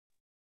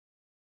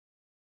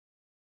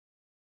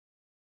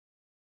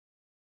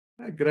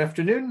Good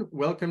afternoon.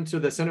 Welcome to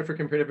the Center for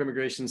Comparative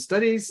Immigration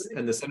Studies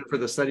and the Center for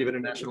the Study of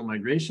International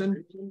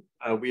Migration.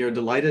 We are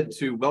delighted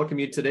to welcome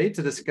you today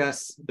to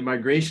discuss the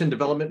migration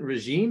development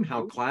regime,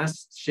 how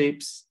class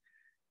shapes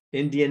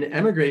Indian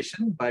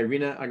emigration by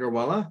Rina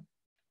Agarwala.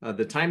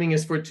 The timing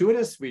is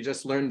fortuitous. We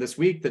just learned this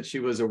week that she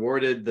was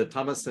awarded the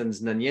Thomas and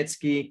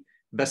Znaniecki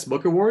Best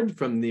Book Award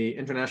from the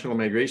International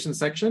Migration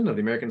section of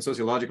the American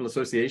Sociological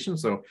Association.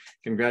 So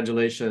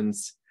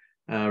congratulations,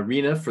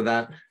 Rina, for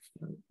that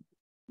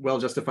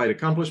well-justified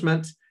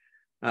accomplishment.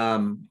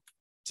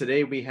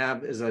 Today we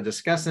have as a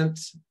discussant,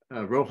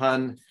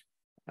 Rohan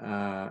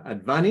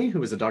Advani,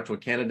 who is a doctoral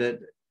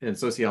candidate in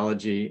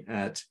sociology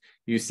at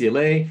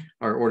UCLA.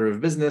 Our order of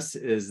business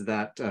is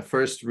that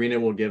first, Rina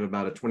will give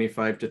about a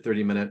 25 to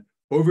 30-minute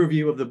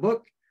overview of the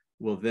book.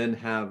 We'll then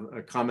have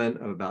a comment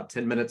of about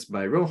 10 minutes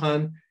by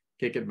Rohan,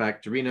 kick it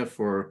back to Rina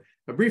for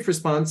a brief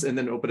response, and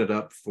then open it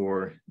up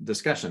for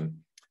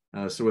discussion.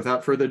 So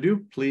without further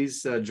ado,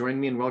 please join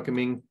me in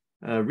welcoming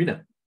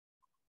Rina.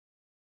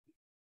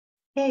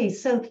 Hey,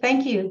 so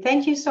thank you.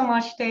 Thank you so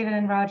much, David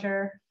and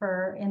Roger,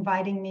 for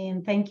inviting me.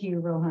 And thank you,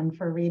 Rohan,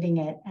 for reading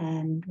it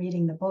and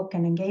reading the book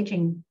and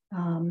engaging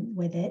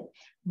with it.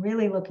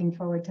 Really looking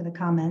forward to the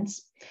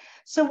comments.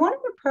 So one of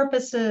the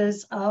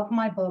purposes of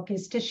my book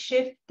is to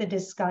shift the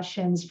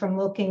discussions from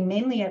looking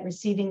mainly at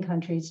receiving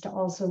countries to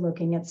also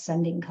looking at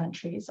sending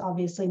countries.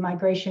 Obviously,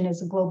 migration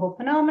is a global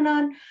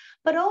phenomenon,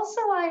 but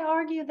also I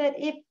argue that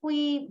if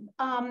we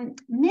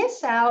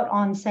miss out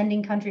on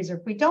sending countries, or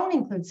if we don't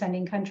include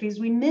sending countries,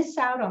 we miss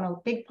out on a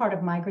big part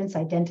of migrants'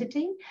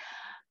 identity.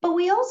 But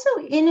we also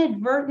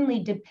inadvertently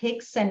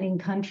depict sending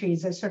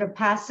countries as sort of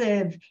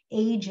passive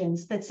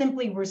agents that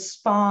simply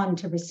respond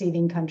to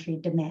receiving country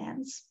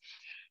demands.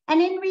 And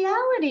in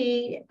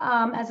reality,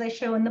 as I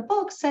show in the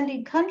book,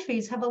 sending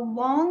countries have a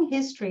long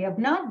history of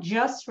not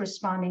just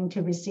responding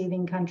to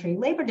receiving country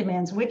labor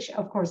demands, which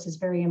of course is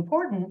very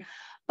important,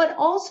 but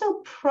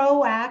also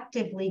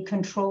proactively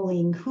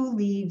controlling who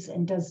leaves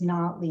and does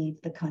not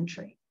leave the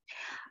country.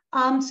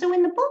 So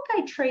in the book,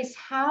 I trace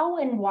how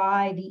and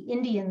why the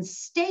Indian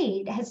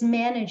state has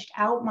managed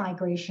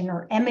out-migration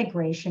or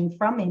emigration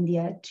from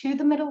India to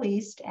the Middle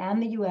East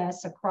and the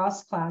US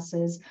across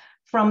classes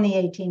from the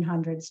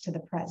 1800s to the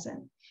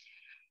present.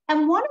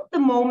 And one of the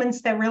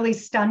moments that really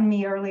stunned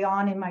me early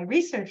on in my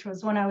research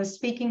was when I was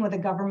speaking with a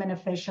government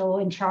official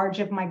in charge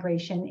of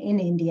migration in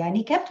India. And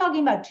he kept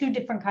talking about two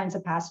different kinds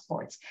of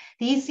passports,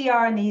 the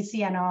ECR and the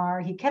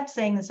ECNR. He kept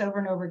saying this over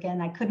and over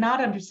again. I could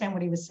not understand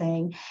what he was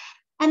saying.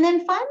 And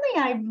then finally,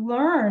 I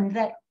learned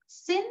that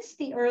since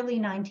the early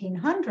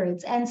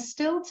 1900s and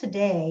still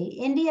today,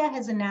 India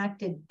has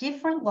enacted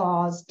different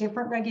laws,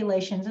 different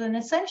regulations, and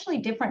essentially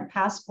different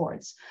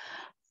passports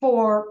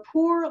for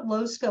poor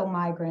low-skill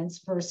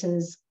migrants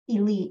versus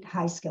elite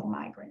high-skill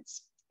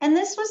migrants. And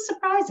this was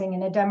surprising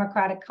in a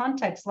democratic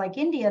context like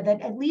India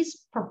that at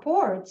least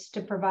purports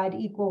to provide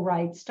equal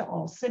rights to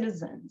all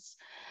citizens.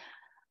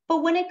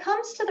 But when it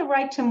comes to the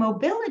right to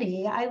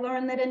mobility, I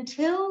learned that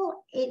until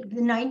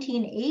the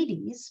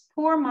 1980s,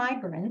 poor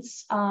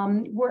migrants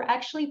were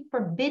actually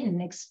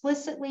forbidden,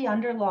 explicitly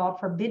under law,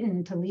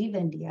 forbidden to leave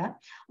India,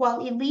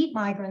 while elite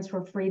migrants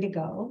were free to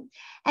go.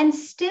 And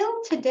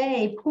still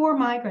today, poor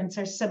migrants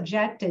are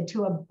subjected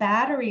to a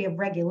battery of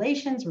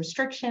regulations,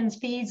 restrictions,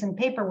 fees, and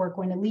paperwork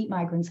when elite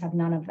migrants have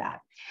none of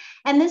that.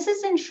 And this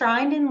is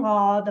enshrined in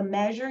law. The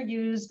measure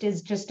used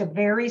is just a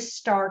very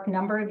stark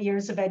number of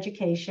years of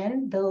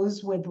education.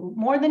 Those with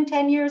more than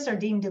 10 years are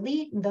deemed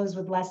elite, and those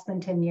with less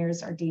than 10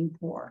 years are deemed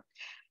poor.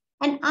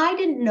 And I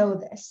didn't know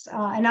this,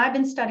 and I've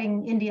been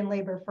studying Indian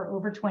labor for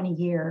over 20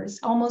 years.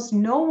 Almost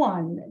no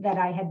one that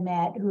I had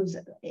met who's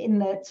in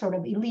the sort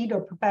of elite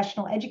or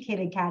professional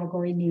educated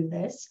category knew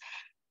this.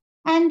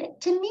 And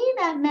to me,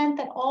 that meant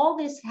that all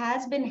this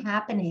has been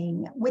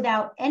happening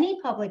without any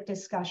public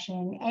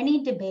discussion,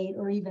 any debate,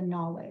 or even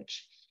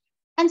knowledge.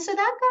 And so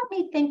that got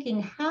me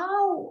thinking,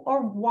 how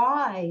or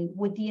why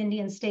would the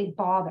Indian state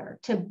bother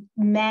to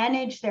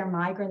manage their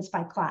migrants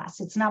by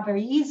class? It's not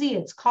very easy,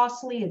 it's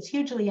costly, it's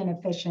hugely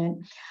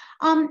inefficient.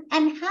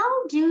 And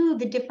how do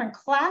the different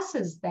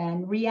classes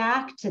then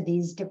react to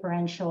these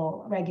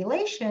differential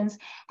regulations?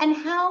 And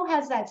how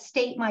has that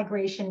state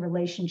migration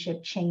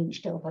relationship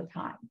changed over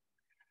time?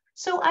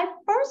 So I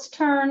first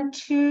turned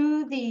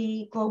to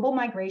the global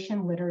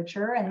migration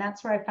literature, and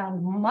that's where I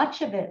found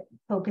much of it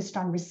focused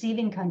on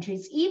receiving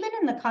countries, even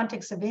in the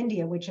context of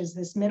India, which is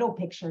this middle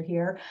picture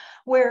here,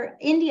 where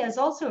India is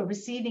also a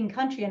receiving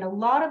country, and a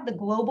lot of the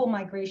global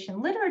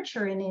migration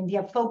literature in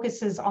India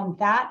focuses on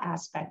that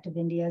aspect of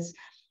India's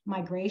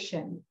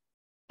migration.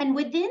 And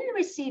within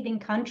receiving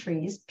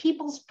countries,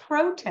 people's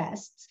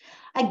protests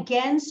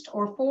against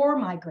or for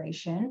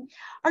migration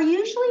are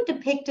usually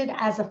depicted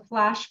as a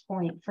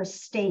flashpoint for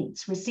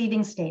states,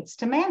 receiving states,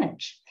 to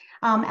manage.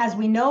 As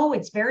we know,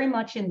 it's very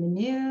much in the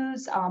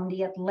news.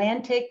 The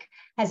Atlantic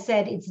has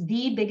said it's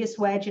the biggest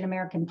wedge in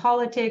American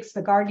politics.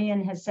 The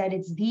Guardian has said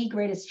it's the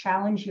greatest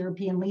challenge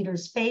European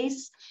leaders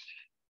face.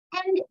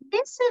 And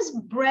this has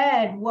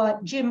bred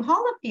what Jim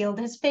Hollifield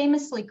has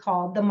famously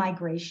called the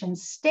migration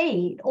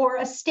state, or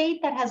a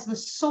state that has the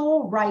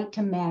sole right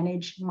to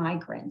manage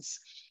migrants.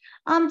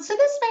 So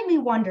this made me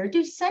wonder,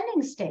 do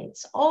sending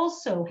states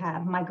also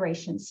have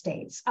migration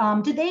states?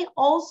 Do they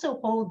also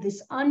hold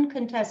this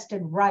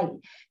uncontested right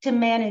to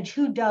manage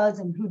who does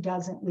and who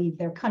doesn't leave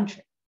their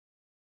country?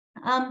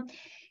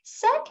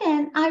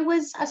 Second, I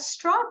was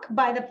struck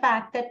by the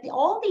fact that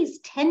all these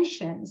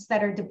tensions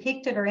that are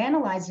depicted or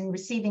analyzed in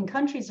receiving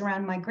countries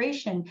around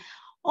migration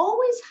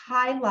always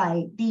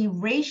highlight the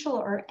racial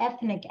or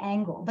ethnic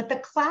angle, but the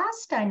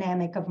class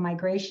dynamic of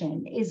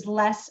migration is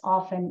less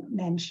often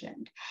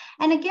mentioned.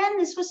 And again,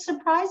 this was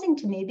surprising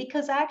to me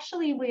because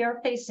actually we are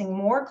facing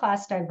more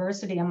class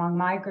diversity among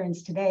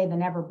migrants today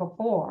than ever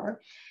before.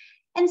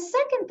 And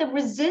second, the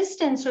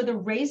resistance or the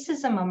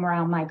racism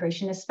around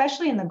migration,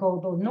 especially in the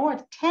global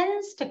north,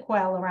 tends to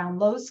quell around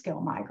low-skill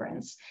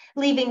migrants,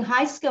 leaving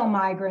high-skill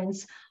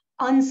migrants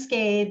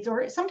unscathed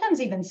or sometimes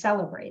even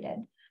celebrated.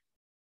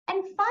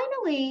 And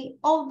finally,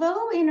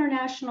 although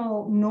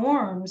international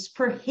norms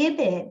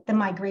prohibit the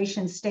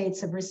migration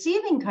states of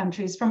receiving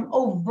countries from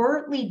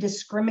overtly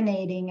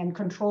discriminating and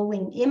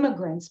controlling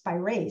immigrants by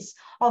race,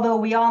 although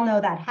we all know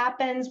that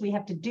happens, we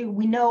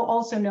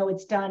also know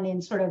it's done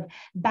in sort of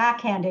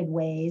backhanded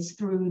ways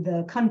through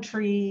the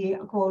country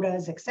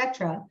quotas,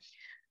 etc.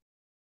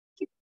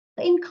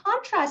 In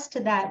contrast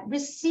to that,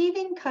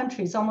 receiving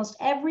countries, almost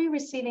every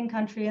receiving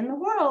country in the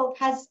world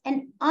has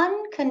an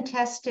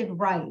uncontested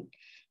right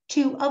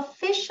to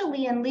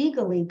officially and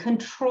legally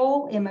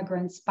control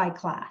immigrants by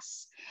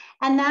class.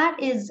 And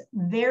that is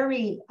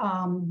very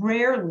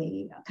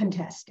rarely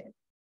contested.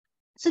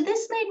 So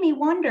this made me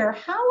wonder,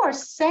 how are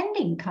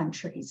sending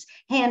countries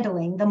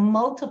handling the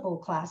multiple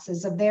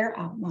classes of their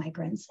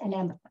migrants and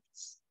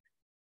immigrants?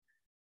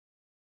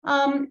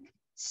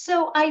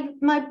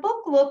 My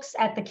book looks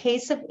at the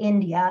case of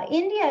India.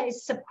 India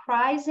is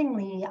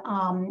surprisingly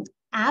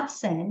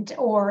absent,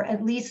 or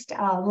at least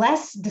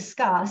less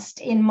discussed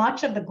in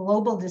much of the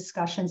global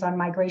discussions on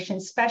migration,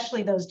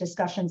 especially those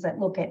discussions that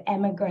look at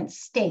immigrant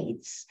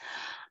states.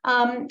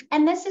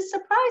 And this is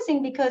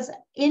surprising because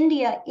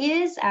India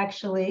is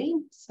actually,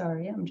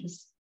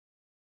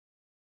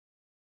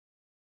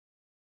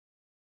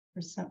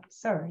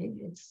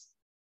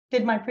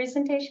 did my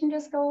presentation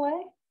just go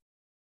away?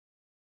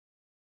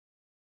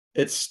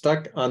 It's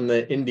stuck on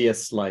the India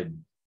slide.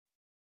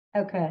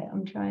 Okay,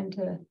 I'm trying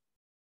to.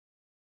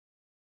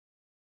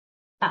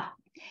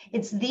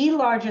 It's the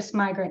largest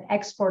migrant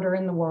exporter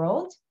in the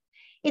world.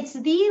 It's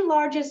the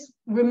largest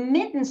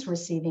remittance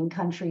receiving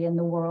country in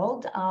the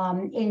world.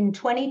 In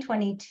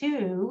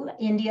 2022,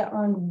 India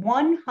earned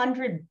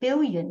 $100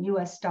 billion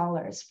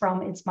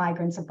from its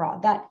migrants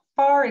abroad. That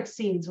far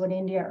exceeds what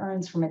India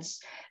earns from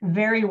its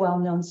very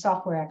well-known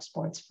software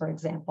exports, for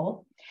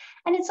example.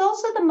 And it's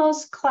also the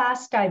most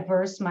class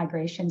diverse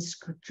migration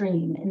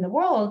stream in the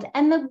world.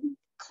 And the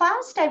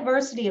class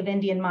diversity of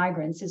Indian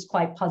migrants is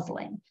quite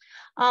puzzling.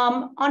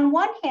 On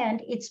one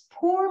hand, its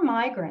poor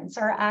migrants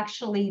are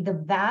actually the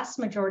vast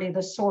majority of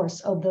the source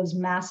of those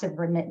massive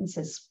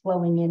remittances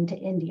flowing into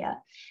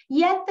India.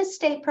 Yet the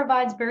state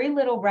provides very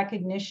little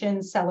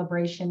recognition,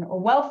 celebration, or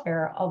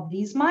welfare of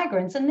these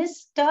migrants. And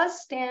this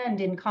does stand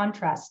in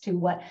contrast to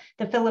what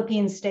the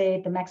Philippine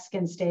state, the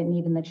Mexican state, and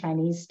even the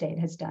Chinese state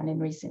has done in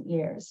recent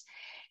years.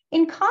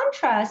 In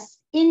contrast,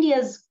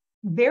 India's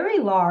very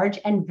large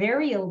and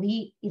very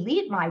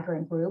elite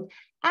migrant group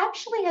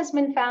actually has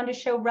been found to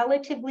show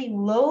relatively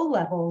low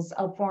levels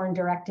of foreign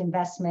direct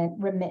investment,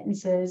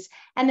 remittances,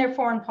 and their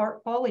foreign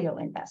portfolio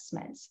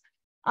investments.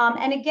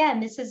 And again,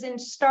 this is in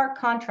stark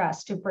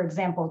contrast to, for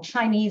example,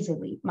 Chinese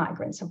elite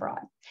migrants abroad.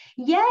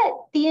 Yet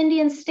the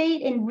Indian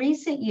state in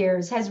recent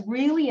years has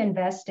really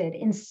invested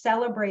in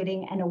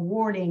celebrating and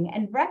awarding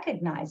and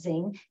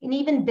recognizing and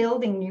even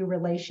building new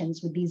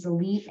relations with these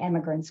elite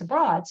immigrants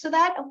abroad. So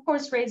that, of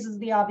course, raises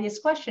the obvious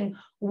question,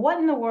 what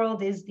in the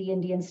world is the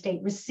Indian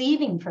state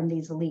receiving from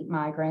these elite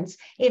migrants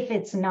if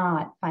it's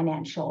not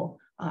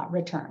financial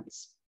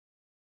returns?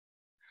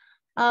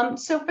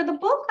 So for the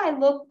book,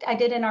 I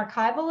did an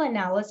archival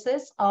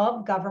analysis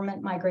of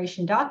government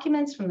migration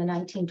documents from the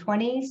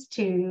 1920s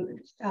to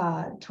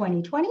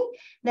 2020.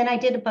 Then I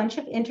did a bunch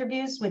of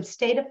interviews with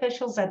state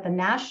officials at the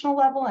national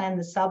level and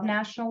the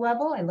subnational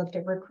level. I looked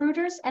at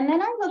recruiters, and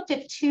then I looked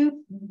at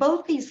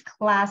both these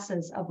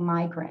classes of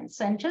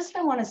migrants. And just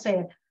I want to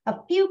say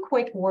a few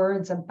quick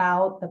words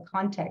about the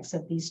context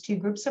of these two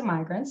groups of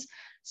migrants.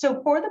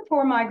 So for the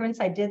poor migrants,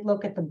 I did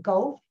look at the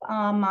Gulf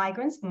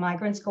migrants, the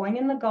migrants going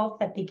in the Gulf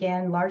that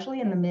began largely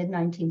in the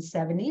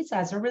mid-1970s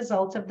as a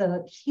result of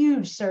the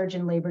huge surge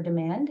in labor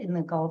demand in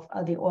the Gulf,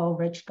 the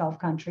oil-rich Gulf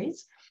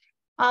countries.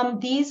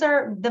 These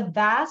are the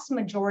vast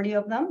majority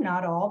of them,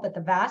 not all, but the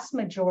vast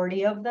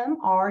majority of them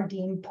are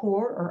deemed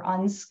poor or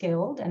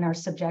unskilled and are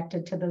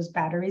subjected to those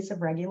batteries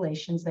of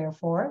regulations,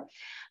 therefore.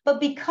 But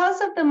because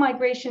of the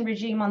migration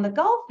regime on the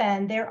Gulf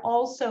end, they're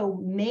also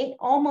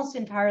almost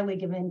entirely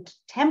given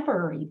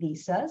temporary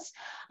visas,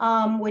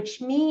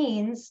 which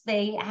means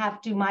they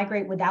have to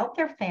migrate without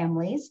their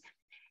families.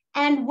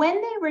 And when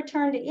they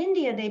return to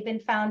India, they've been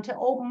found to,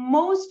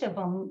 most of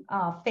them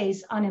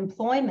face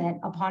unemployment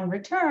upon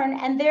return,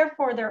 and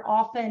therefore they're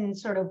often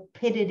sort of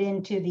pitted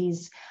into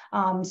these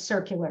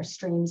circular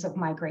streams of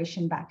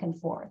migration back and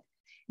forth.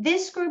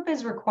 This group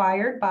is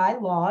required by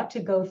law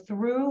to go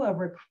through a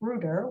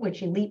recruiter,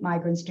 which elite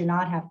migrants do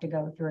not have to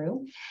go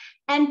through.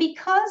 And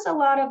because a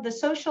lot of the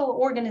social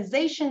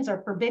organizations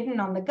are forbidden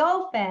on the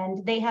Gulf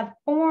end, they have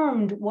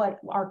formed what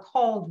are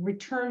called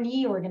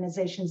returnee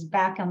organizations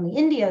back on the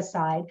India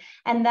side.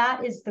 And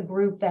that is the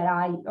group that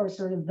or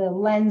sort of the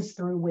lens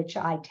through which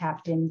I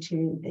tapped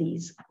into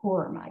these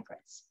poorer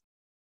migrants.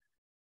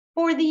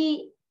 For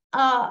the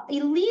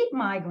elite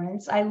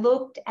migrants, I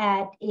looked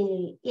at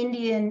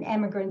Indian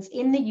immigrants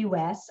in the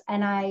US,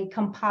 and I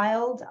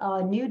compiled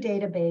a new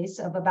database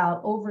of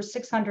about over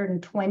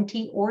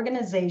 620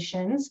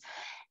 organizations,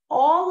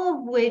 all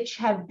of which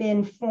have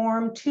been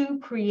formed to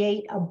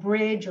create a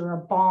bridge or a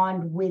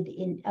bond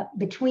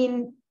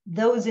between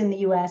those in the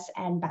US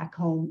and back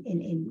home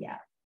in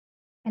India.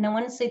 And I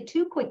want to say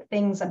two quick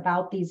things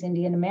about these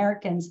Indian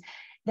Americans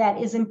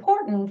that is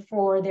important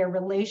for their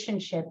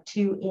relationship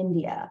to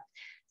India.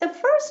 The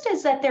first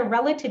is that they're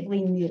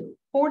relatively new.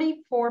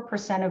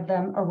 44% of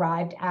them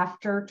arrived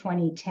after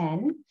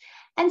 2010.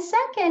 And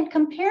second,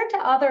 compared to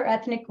other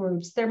ethnic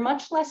groups, they're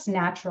much less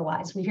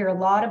naturalized. We hear a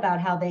lot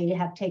about how they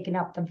have taken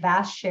up the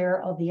vast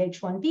share of the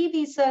H-1B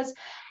visas,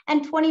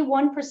 and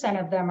 21%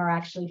 of them are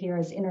actually here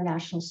as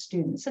international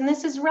students. And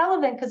this is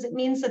relevant because it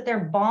means that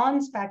their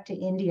bonds back to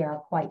India are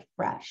quite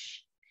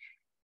fresh.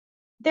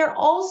 They're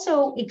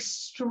also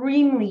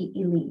extremely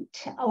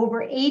elite.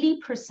 Over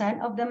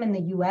 80% of them in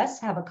the US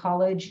have a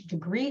college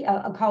degree,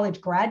 a college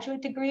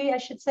graduate degree, I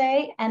should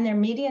say, and their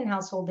median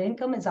household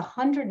income is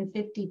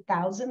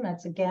 $150,000.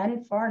 That's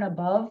again, far and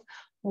above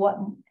what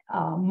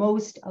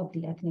most of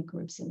the ethnic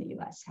groups in the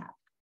US have.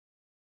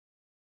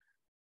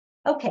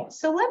 Okay,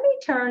 so let me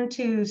turn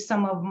to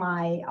some of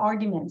my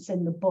arguments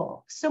in the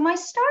book. So my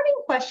starting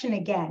question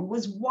again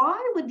was,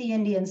 why would the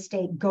Indian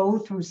state go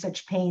through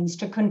such pains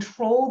to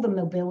control the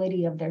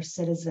mobility of their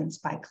citizens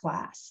by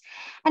class?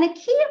 And a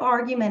key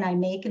argument I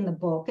make in the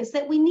book is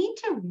that we need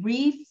to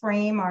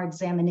reframe our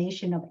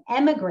examination of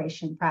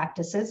emigration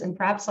practices, and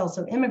perhaps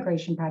also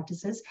immigration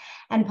practices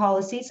and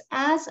policies,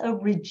 as a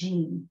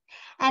regime.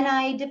 And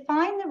I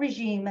define the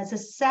regime as a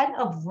set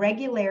of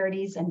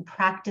regularities and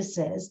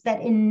practices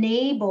that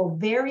enable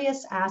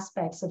various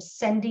aspects of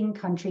sending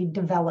country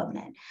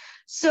development.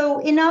 So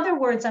in other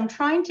words, I'm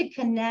trying to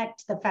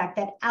connect the fact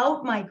that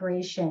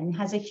out-migration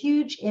has a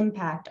huge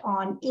impact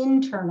on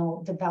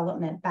internal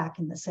development back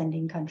in the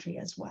sending country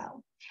as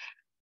well.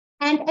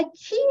 And a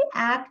key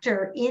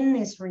actor in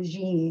this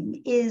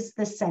regime is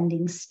the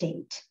sending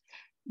state,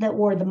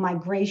 or the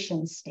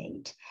migration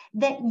state,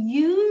 that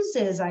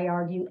uses, I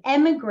argue,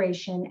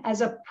 emigration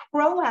as a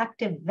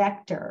proactive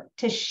vector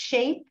to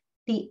shape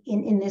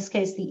in this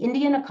case, the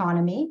Indian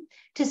economy,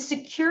 to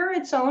secure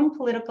its own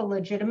political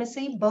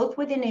legitimacy, both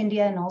within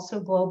India and also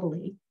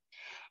globally.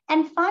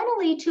 And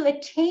finally, to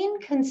attain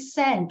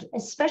consent,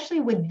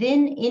 especially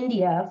within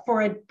India,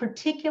 for a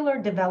particular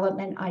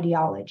development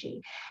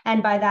ideology.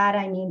 And by that,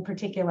 I mean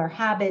particular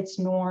habits,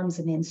 norms,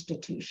 and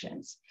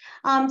institutions.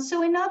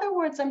 So in other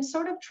words, I'm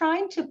sort of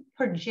trying to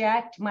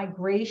project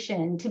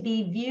migration to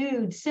be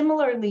viewed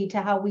similarly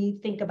to how we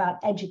think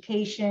about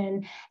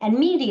education and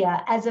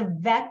media as a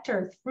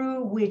vector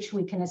through which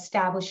we can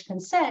establish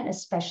consent,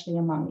 especially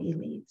among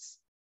elites.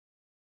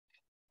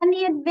 And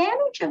the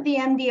advantage of the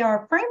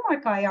MDR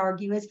framework, I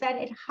argue, is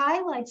that it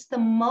highlights the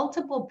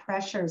multiple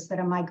pressures that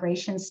a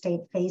migration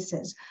state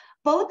faces,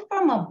 both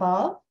from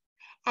above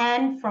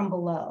and from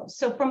below.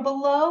 So from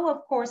below,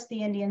 of course,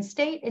 the Indian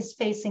state is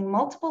facing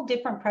multiple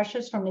different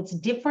pressures from its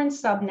different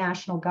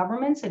subnational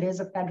governments. It is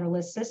a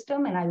federalist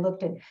system, and I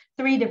looked at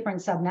 3 different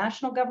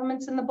subnational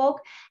governments in the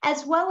book,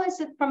 as well as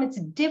from its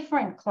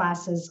different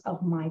classes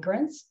of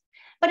migrants.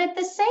 But at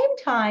the same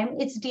time,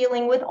 it's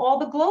dealing with all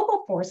the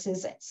global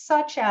forces,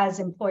 such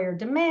as employer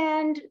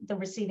demand, the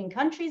receiving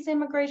country's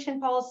immigration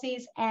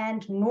policies,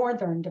 and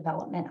northern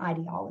development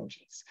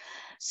ideologies.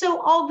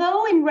 So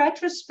although in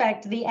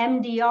retrospect, the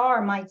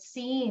MDR might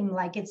seem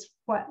like it's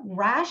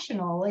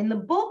rational, in the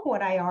book,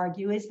 what I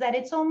argue is that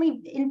it's only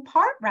in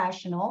part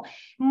rational.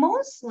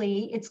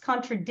 Mostly it's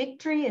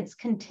contradictory, it's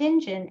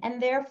contingent,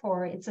 and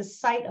therefore it's a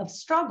site of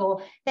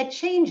struggle that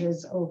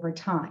changes over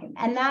time.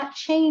 And that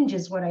change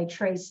is what I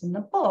trace in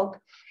the book.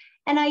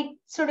 And I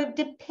sort of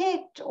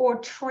depict or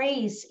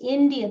trace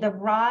India, the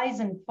rise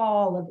and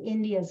fall of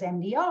India's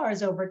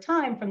MDRs over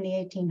time from the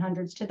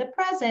 1800s to the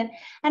present.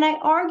 And I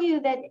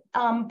argue that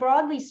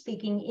broadly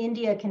speaking,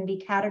 India can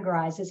be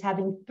categorized as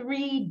having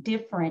 3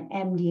 different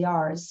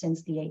MDRs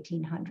since the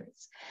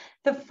 1800s.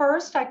 The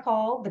first I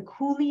call the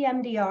Coolie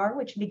MDR,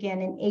 which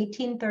began in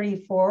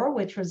 1834,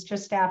 which was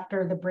just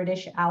after the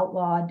British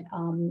outlawed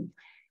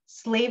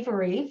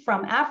slavery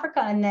from Africa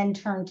and then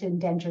turned to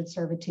indentured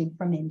servitude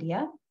from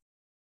India.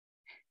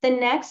 The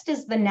next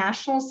is the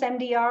nationalist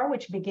MDR,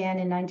 which began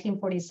in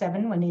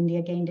 1947 when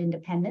India gained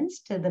independence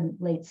to the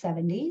late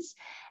 70s.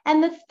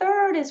 And the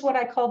third is what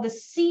I call the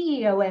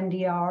CEO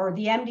MDR, or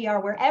the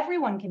MDR where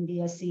everyone can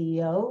be a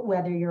CEO,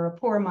 whether you're a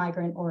poor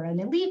migrant or an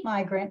elite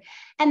migrant.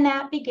 And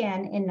that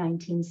began in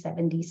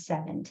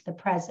 1977 to the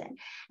present.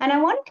 And I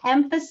want to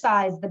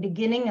emphasize the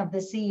beginning of the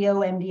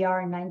CEO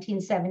MDR in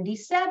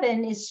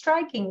 1977 is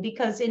striking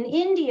because in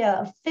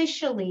India,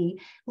 officially,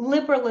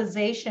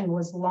 liberalization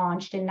was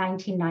launched in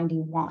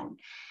 1991.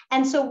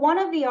 And so one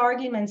of the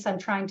arguments I'm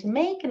trying to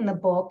make in the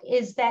book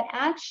is that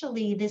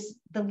actually the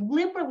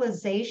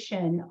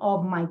liberalization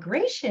of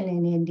migration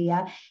in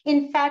India,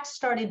 in fact,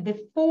 started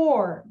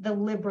before the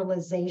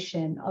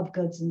liberalization of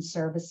goods and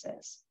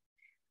services.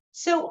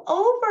 So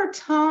over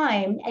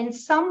time, in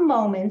some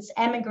moments,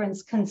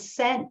 immigrants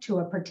consent to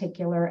a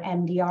particular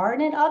MDR,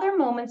 and in other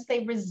moments,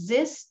 they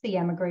resist the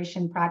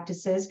immigration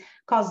practices,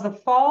 cause the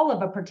fall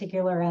of a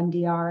particular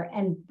MDR,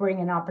 and bring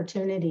an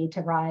opportunity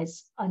to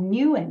rise a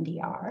new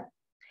MDR.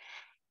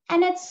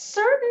 And at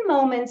certain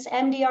moments,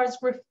 MDRs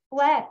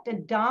reflect a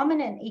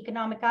dominant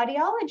economic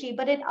ideology,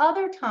 but at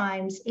other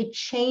times, it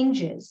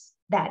changes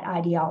that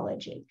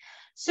ideology.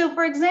 So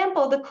for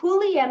example, the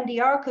coolie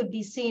MDR could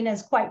be seen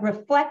as quite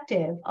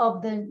reflective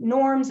of the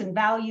norms and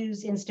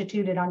values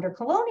instituted under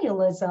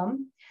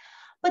colonialism,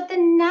 but the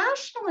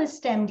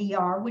nationalist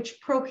MDR, which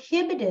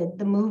prohibited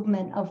the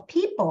movement of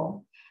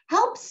people,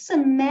 helps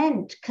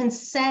cement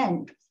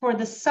consent for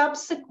the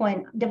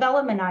subsequent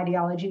development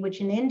ideology,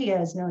 which in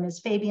India is known as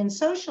Fabian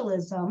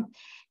socialism,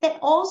 that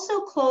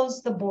also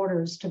closed the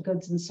borders to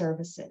goods and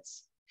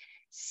services.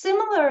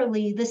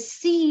 Similarly, the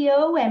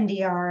CEO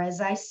MDR, as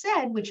I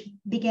said, which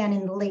began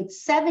in the late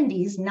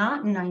 70s,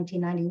 not in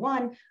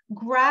 1991,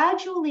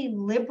 gradually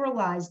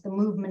liberalized the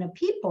movement of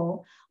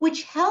people,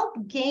 which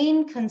helped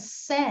gain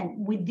consent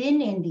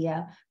within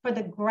India for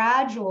the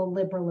gradual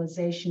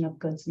liberalization of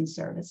goods and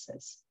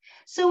services.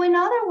 So in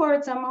other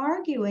words, I'm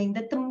arguing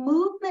that the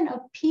movement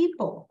of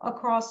people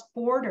across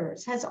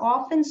borders has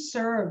often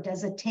served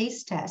as a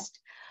taste test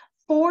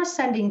for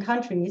sending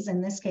countries,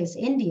 in this case,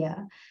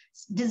 India,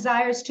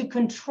 desires to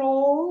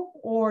control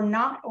or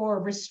not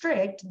or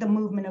restrict the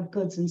movement of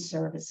goods and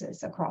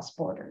services across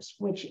borders,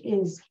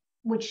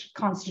 which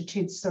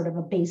constitutes sort of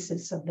a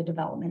basis of the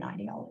development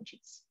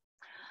ideologies.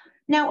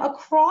 Now,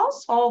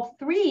 across all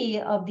three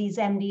of these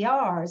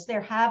MDRs,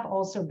 there have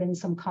also been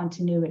some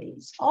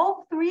continuities.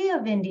 All three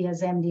of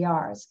India's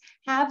MDRs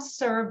have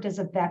served as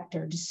a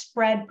vector to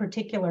spread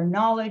particular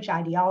knowledge,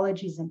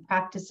 ideologies, and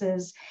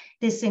practices.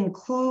 This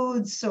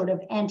includes sort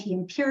of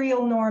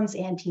anti-imperial norms,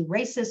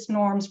 anti-racist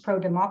norms,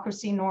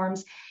 pro-democracy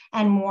norms,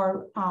 and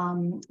more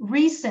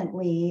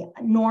recently,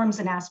 norms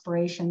and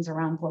aspirations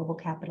around global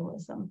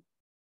capitalism.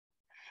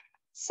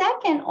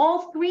 Second,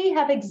 all three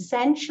have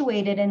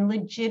accentuated and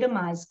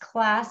legitimized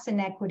class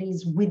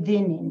inequities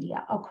within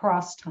India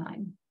across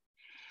time.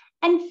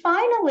 And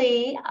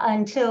finally,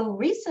 until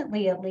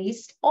recently at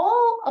least,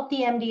 all of the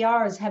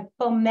MDRs have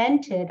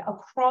fomented a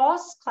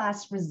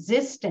cross-class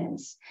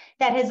resistance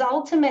that has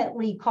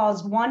ultimately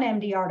caused one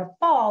MDR to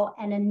fall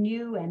and a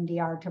new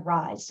MDR to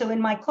rise. So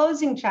in my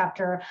closing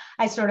chapter,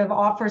 I sort of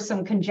offer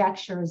some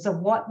conjectures of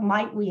what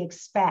might we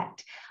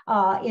expect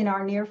in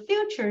our near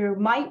future.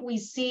 Might we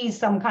see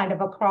some kind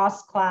of a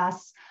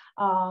cross-class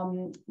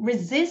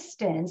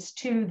resistance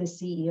to the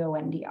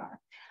CEO MDR?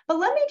 But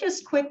let me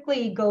just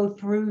quickly go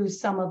through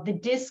some of the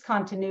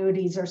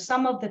discontinuities or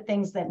some of the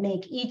things that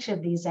make each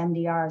of these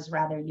MDRs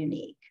rather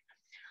unique.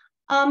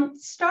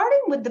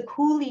 Starting with the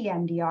coolie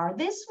MDR,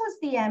 this was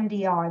the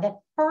MDR that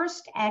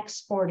first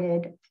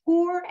exported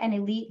poor and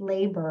elite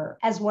labor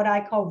as what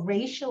I call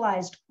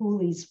racialized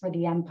coolies for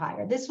the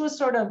empire. This was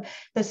sort of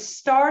the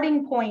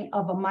starting point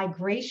of a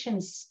migration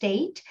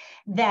state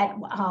that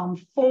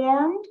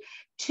formed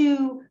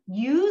to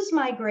use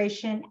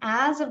migration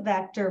as a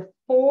vector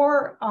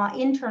for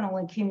internal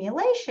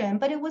accumulation,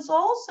 but it was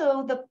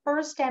also the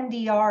first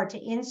MDR to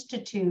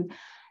institute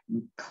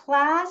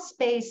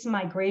class-based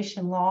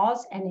migration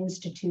laws and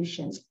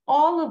institutions,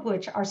 all of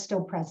which are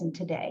still present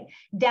today,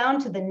 down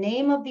to the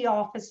name of the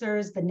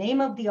officers, the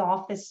name of the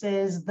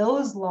offices,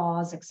 those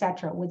laws, et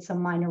cetera, with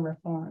some minor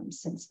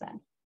reforms since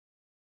then.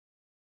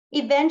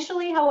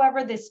 Eventually,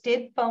 however, this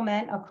did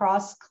foment a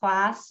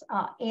cross-class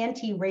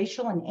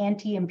anti-racial and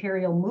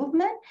anti-imperial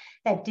movement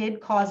that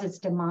did cause its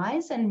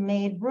demise and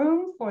made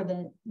room for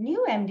the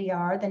new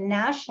MDR, the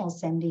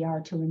nationalist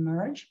MDR, to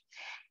emerge.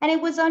 And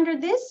it was under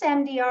this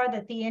MDR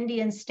that the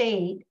Indian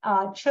state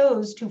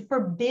chose to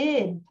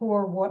forbid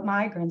poor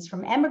migrants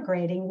from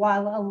emigrating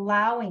while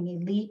allowing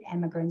elite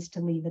immigrants to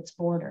leave its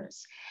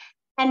borders.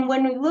 And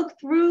when we look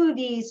through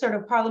the sort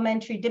of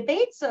parliamentary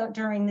debates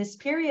during this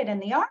period in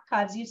the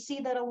archives, you see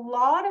that a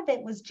lot of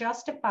it was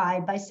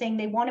justified by saying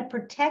they want to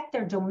protect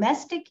their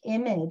domestic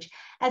image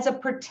as a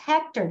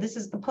protector. This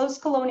is the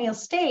post-colonial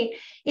state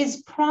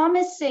is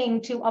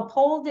promising to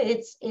uphold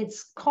its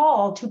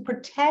call to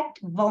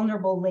protect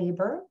vulnerable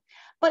labor,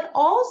 but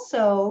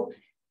also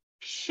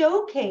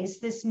showcase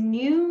this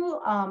new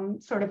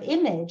sort of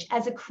image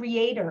as a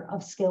creator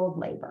of skilled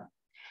labor.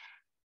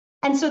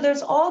 And so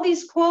there's all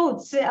these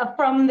quotes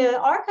from the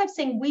archive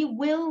saying, we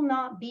will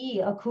not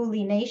be a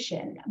coolie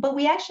nation, but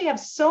we actually have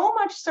so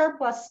much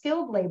surplus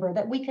skilled labor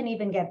that we can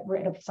even get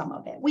rid of some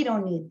of it. We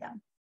don't need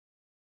them.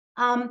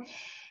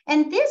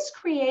 And this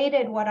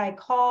created what I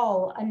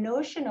call a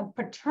notion of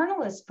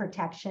paternalist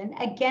protection,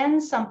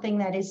 again, something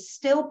that is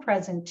still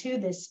present to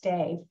this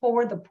day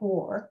for the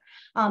poor.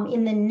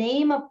 In the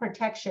name of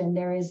protection,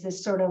 there is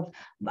this sort of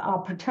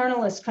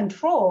paternalist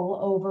control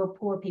over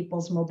poor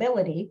people's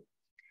mobility.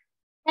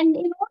 And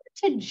in order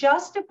to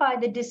justify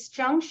the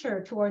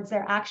disjuncture towards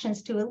their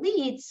actions to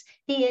elites,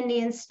 the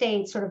Indian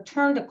state sort of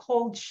turned a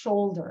cold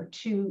shoulder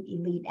to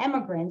elite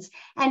immigrants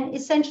and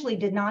essentially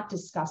did not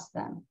discuss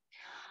them.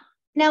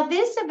 Now,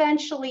 this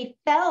eventually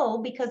fell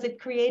because it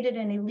created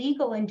an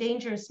illegal and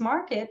dangerous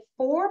market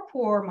for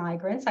poor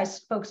migrants. I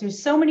spoke to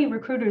so many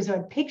recruiters who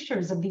had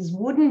pictures of these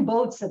wooden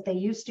boats that they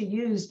used to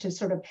use to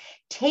sort of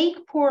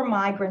take poor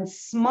migrants,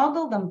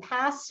 smuggle them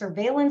past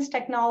surveillance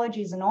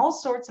technologies and all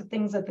sorts of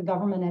things that the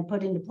government had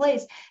put into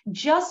place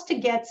just to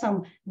get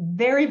some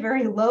very,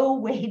 very low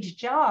wage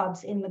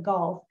jobs in the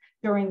Gulf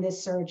during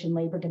this surge in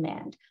labor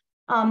demand.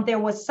 There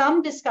was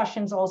some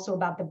discussions also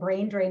about the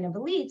brain drain of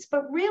elites,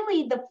 but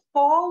really the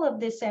fall of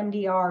this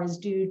MDR is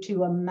due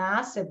to a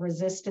massive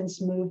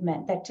resistance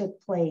movement that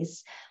took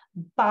place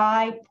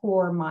by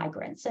poor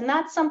migrants. And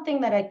that's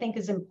something that I think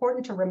is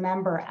important to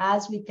remember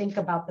as we think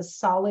about the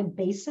solid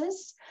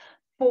basis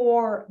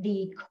for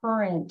the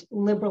current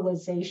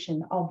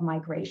liberalization of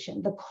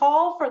migration. The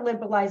call for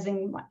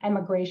liberalizing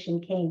immigration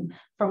came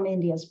from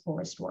India's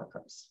poorest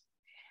workers.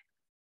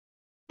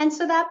 And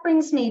so that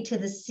brings me to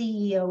the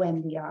CEO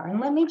MDR.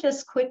 And let me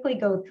just quickly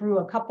go through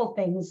a couple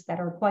things that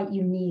are quite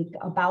unique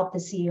about the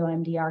CEO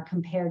MDR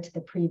compared to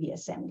the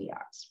previous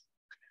MDRs.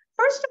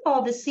 First of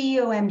all, the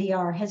CEO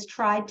MDR has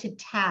tried to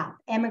tap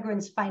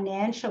immigrants'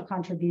 financial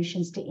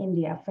contributions to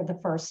India for the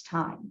first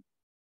time.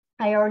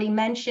 I already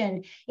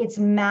mentioned its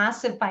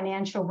massive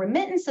financial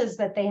remittances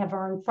that they have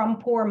earned from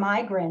poor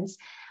migrants.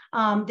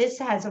 This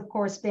has, of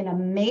course, been a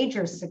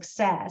major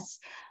success.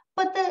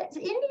 But the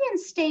Indian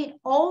state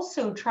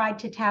also tried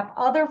to tap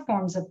other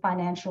forms of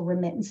financial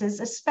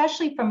remittances,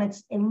 especially from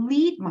its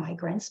elite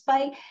migrants,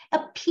 by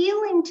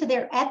appealing to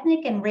their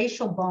ethnic and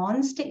racial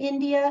bonds to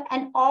India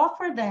and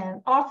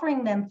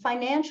offering them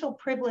financial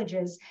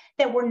privileges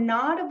that were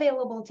not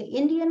available to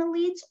Indian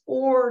elites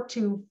or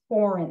to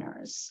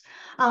foreigners.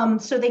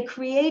 So they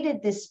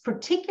created this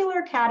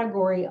particular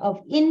category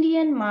of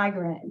Indian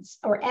migrants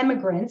or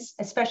emigrants,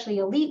 especially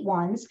elite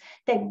ones,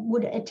 that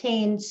would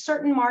attain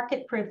certain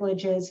market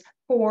privileges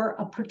for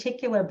a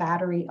particular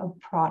battery of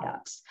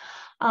products.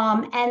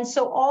 And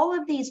so all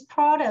of these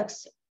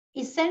products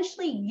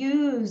essentially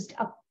used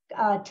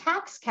a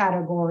tax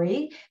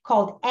category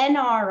called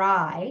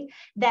NRI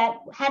that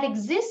had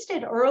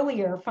existed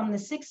earlier from the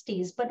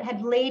 60s, but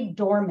had laid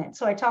dormant.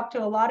 So I talked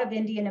to a lot of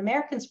Indian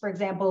Americans, for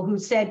example, who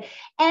said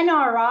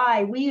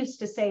NRI, we used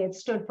to say it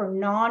stood for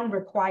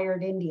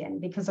non-required Indian,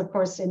 because of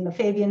course in the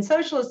Fabian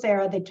socialist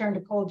era, they turned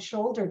a cold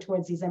shoulder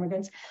towards these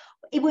immigrants.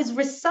 It was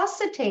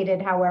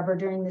resuscitated, however,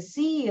 during the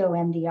CEO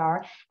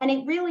MDR, and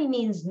it really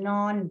means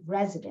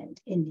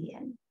non-resident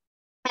Indian.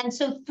 And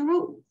so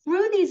through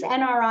these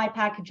NRI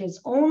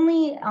packages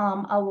only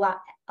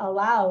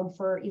allowed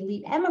for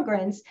elite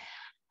immigrants,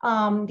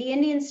 the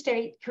Indian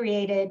state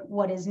created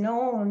what is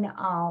known,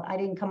 I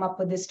didn't come up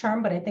with this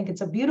term, but I think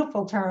it's a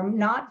beautiful term,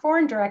 not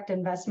foreign direct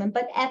investment,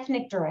 but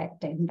ethnic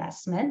direct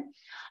investment.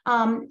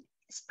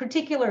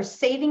 Particular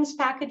savings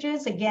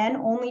packages, again,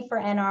 only for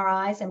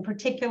NRIs, and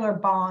particular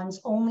bonds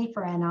only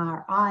for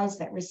NRIs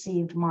that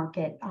received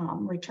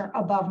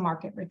above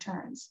market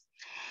returns.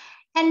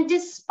 And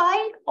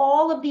despite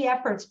all of the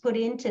efforts put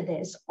into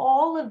this,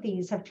 all of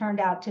these have turned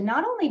out to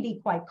not only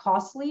be quite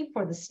costly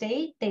for the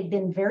state, they've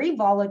been very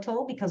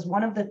volatile, because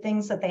one of the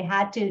things that they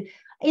had to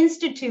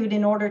institute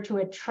in order to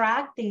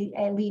attract the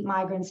elite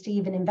migrants to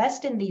even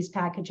invest in these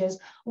packages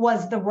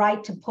was the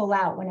right to pull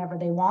out whenever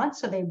they want.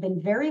 So they've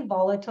been very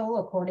volatile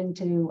according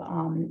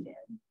to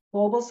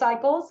global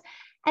cycles,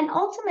 and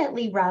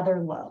ultimately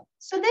rather low.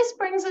 So this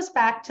brings us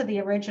back to the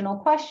original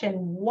question: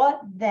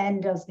 what then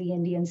does the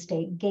Indian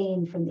state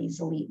gain from these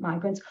elite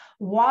migrants?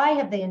 Why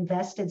have they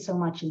invested so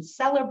much in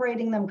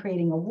celebrating them,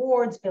 creating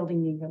awards,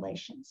 building new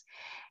relations?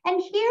 And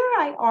here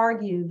I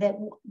argue that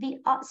the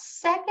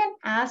second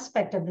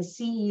aspect of the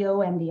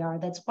CEO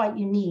MDR that's quite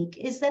unique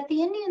is that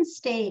the Indian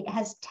state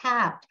has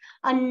tapped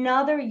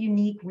another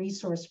unique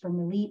resource from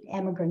elite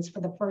immigrants for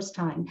the first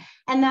time,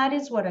 and that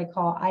is what I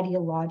call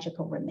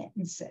ideological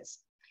remittances.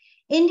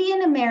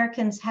 Indian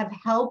Americans have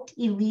helped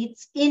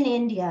elites in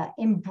India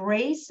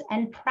embrace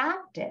and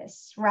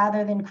practice,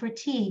 rather than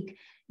critique,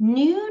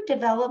 new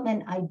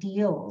development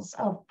ideals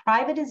of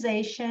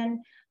privatization,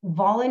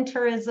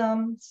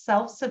 voluntarism,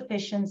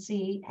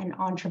 self-sufficiency, and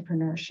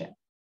entrepreneurship.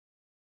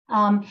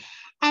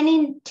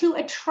 To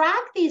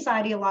attract these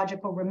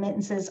ideological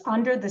remittances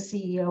under the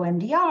CEO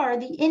MDR,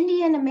 the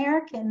Indian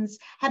Americans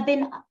have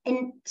been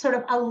sort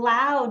of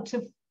allowed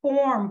to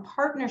form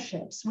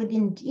partnerships with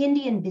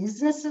Indian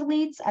business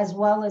elites, as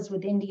well as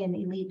with Indian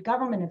elite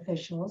government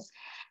officials.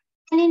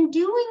 And in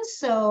doing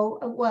so,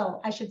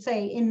 well, I should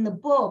say in the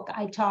book,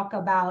 I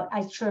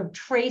sort of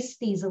trace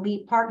these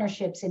elite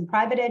partnerships in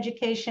private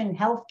education,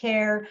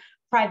 healthcare,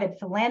 private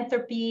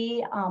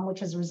philanthropy, which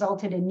has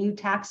resulted in new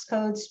tax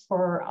codes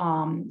for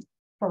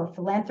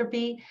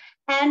philanthropy,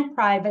 and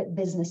private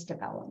business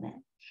development.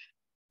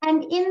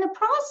 And in the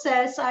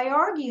process, I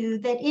argue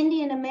that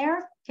Indian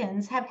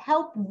Americans have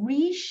helped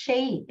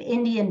reshape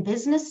Indian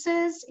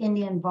businesses,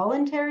 Indian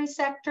voluntary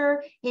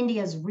sector,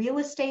 India's real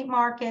estate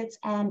markets,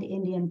 and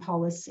Indian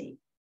policy.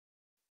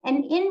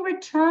 And in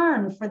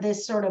return for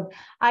this sort of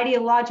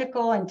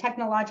ideological and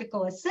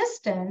technological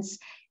assistance,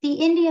 the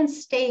Indian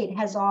state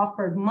has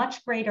offered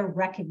much greater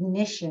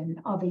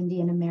recognition of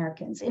Indian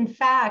Americans. In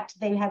fact,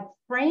 they have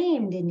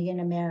framed Indian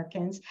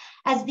Americans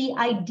as the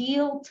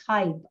ideal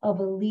type of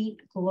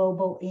elite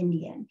global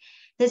Indian.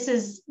 This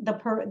is the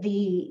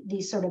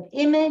sort of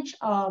image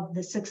of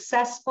the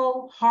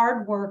successful,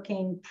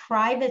 hardworking,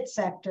 private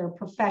sector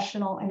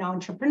professional and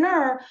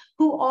entrepreneur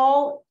who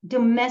all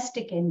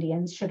domestic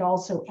Indians should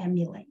also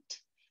emulate.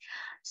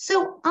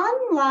 So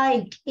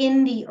unlike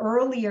in the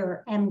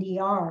earlier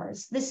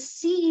MDRs, the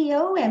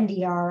CEO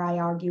MDR, I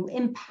argue,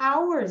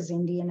 empowers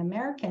Indian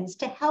Americans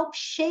to help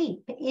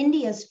shape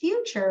India's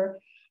future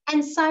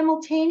and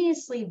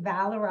simultaneously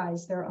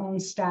valorize their own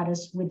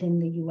status within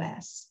the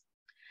US.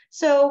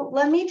 So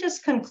let me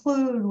just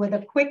conclude with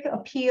a quick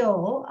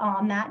appeal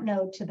on that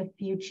note to the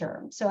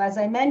future. So as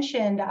I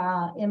mentioned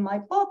in my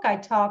book, I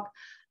talk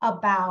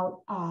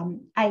about,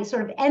 I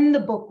sort of end the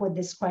book with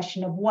this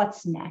question of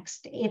what's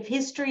next. If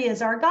history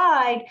is our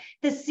guide,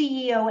 the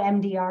CEO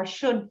MDR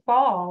should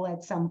fall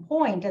at some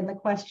point, and the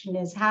question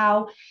is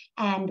how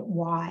and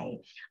why.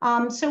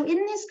 So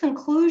in this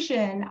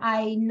conclusion,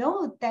 I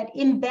note that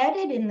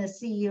embedded in the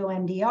CEO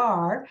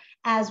MDR,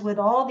 as with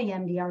all the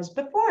MDRs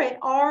before it,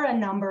 are a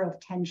number of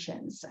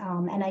tensions,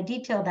 and I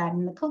detail that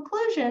in the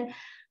conclusion.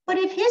 But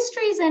if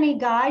history is any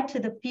guide to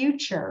the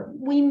future,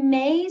 we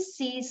may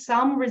see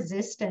some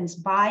resistance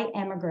by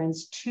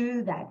immigrants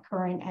to that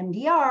current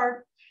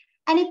MDR.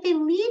 And if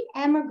elite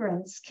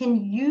immigrants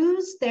can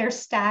use their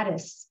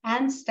status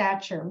and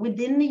stature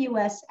within the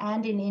US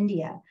and in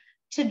India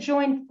to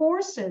join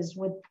forces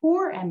with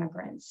poor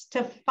immigrants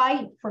to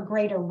fight for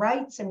greater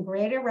rights and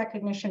greater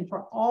recognition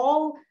for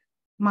all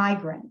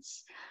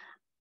migrants,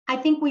 I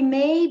think we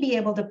may be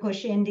able to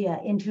push India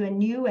into a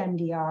new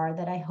MDR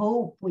that I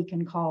hope we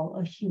can call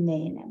a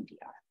humane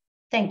MDR.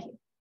 Thank you.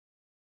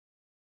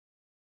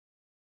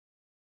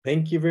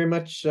 Thank you very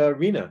much,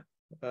 Rina.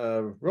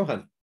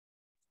 Rohan.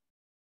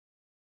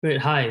 Great.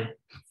 Hi.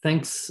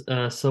 Thanks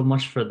so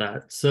much for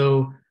that.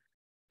 So,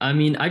 I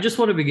mean, I just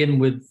want to begin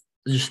with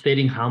just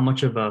stating how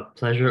much of a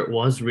pleasure it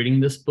was reading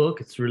this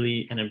book. It's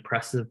really an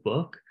impressive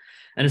book.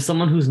 And as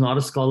someone who's not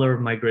a scholar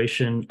of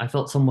migration, I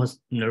felt somewhat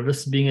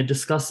nervous being a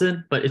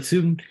discussant, but it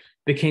soon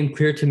became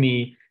clear to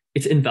me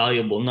it's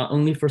invaluable, not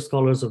only for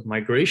scholars of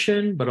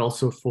migration, but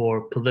also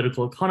for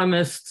political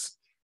economists,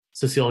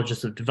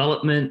 sociologists of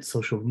development,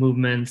 social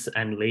movements,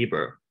 and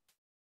labor.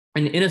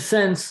 And in a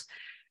sense,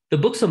 the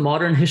book's a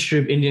modern history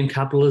of Indian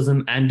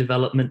capitalism and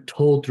development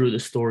told through the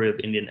story of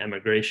Indian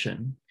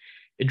emigration.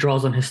 It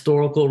draws on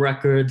historical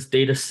records,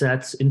 data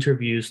sets,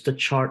 interviews to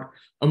chart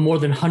a more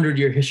than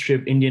 100-year history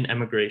of Indian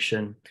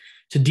emigration,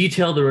 to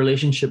detail the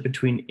relationship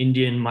between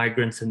Indian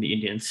migrants and the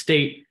Indian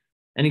state,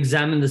 and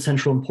examine the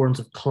central importance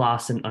of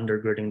class in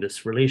undergirding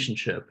this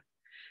relationship.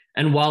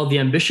 And while the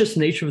ambitious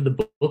nature of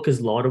the book is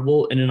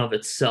laudable in and of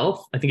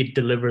itself, I think it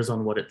delivers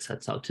on what it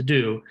sets out to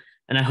do.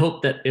 And I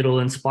hope that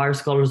it'll inspire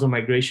scholars of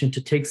migration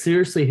to take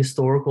seriously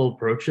historical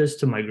approaches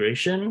to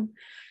migration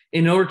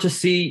in order to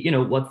see,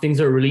 what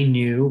things are really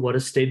new, what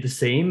has stayed the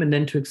same, and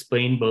then to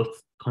explain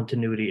both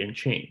continuity and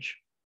change.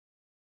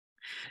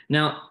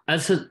 Now,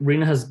 as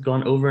Rina has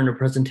gone over in her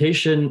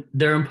presentation,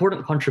 there are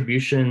important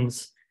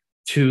contributions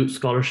to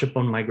scholarship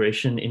on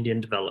migration,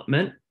 Indian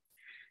development.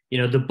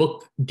 The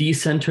book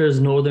decenters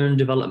Northern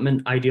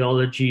development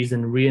ideologies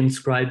and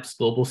reinscribes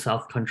global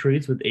South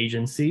countries with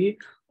agency,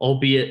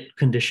 albeit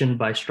conditioned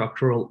by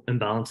structural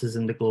imbalances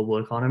in the global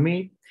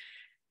economy.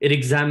 It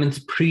examines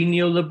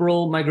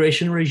pre-neoliberal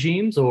migration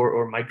regimes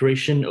or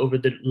migration over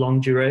the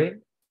longue durée.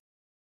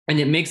 And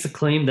it makes a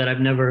claim that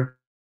I've never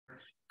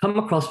come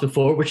across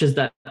before, which is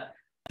that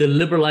the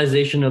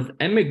liberalization of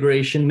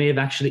emigration may have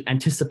actually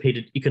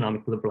anticipated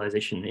economic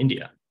liberalization in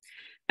India.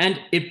 And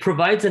it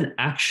provides an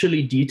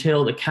actually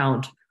detailed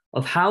account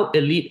of how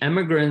elite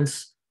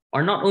immigrants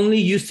are not only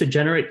used to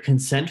generate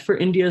consent for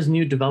India's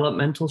new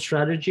developmental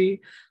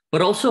strategy,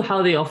 but also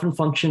how they often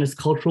function as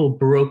cultural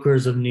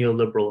brokers of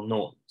neoliberal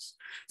norms.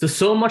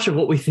 So much of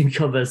what we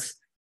think of as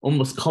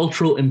almost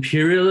cultural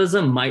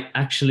imperialism might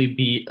actually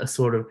be a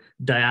sort of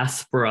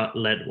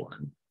diaspora-led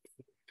one.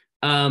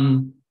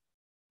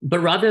 But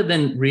rather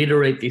than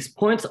reiterate these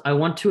points, I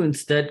want to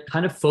instead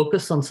kind of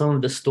focus on some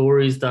of the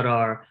stories that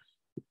are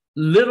a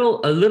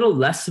little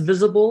less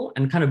visible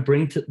and kind of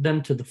bring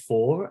them to the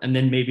fore. And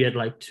then maybe I'd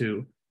like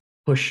to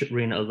push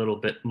Rina a little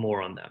bit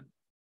more on them.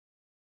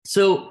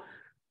 So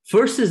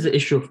First is the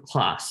issue of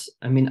class.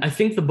 I mean, I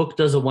think the book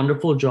does a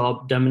wonderful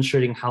job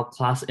demonstrating how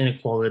class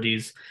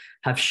inequalities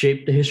have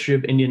shaped the history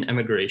of Indian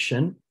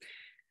emigration.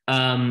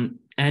 And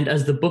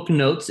as the book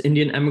notes,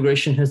 Indian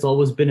emigration has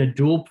always been a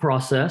dual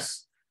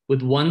process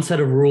with one set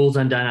of rules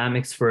and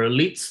dynamics for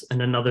elites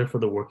and another for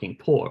the working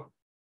poor.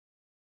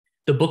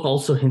 The book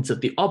also hints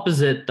at the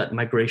opposite, that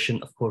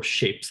migration, of course,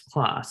 shapes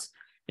class.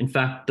 In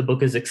fact, the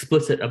book is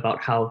explicit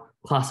about how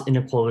class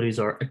inequalities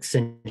are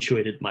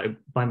accentuated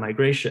by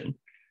migration.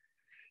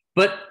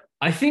 But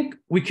I think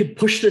we could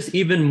push this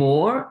even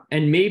more.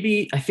 And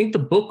maybe I think the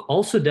book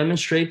also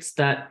demonstrates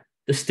that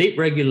the state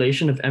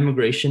regulation of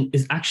emigration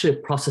is actually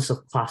a process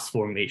of class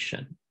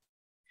formation.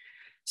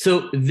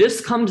 So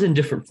this comes in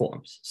different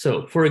forms.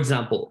 So for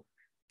example,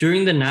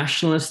 during the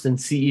nationalist and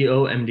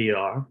CEO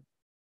MDR,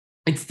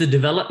 it's the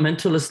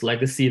developmentalist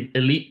legacy of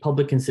elite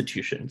public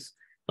institutions,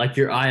 like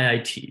your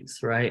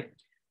IITs, right?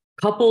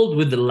 Coupled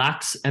with the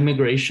lax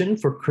emigration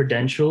for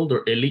credentialed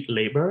or elite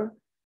labor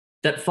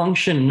that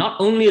function not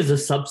only as a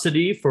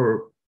subsidy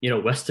for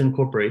Western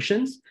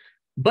corporations,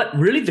 but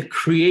really the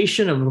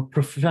creation of a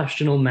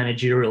professional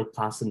managerial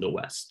class in the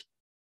West,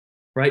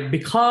 right?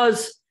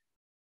 Because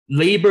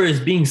labor is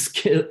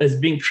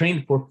being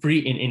trained for free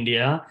in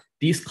India,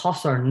 these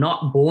costs are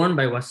not borne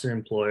by Western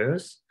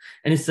employers,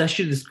 and it's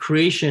actually this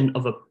creation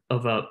of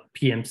a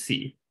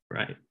PMC,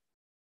 right?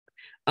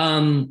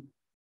 On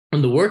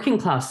the working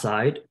class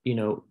side,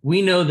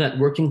 we know that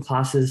working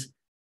classes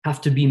have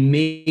to be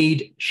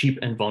made cheap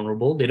and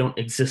vulnerable. They don't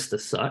exist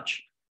as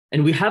such.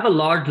 And we have a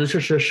large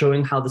literature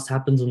showing how this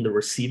happens on the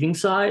receiving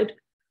side.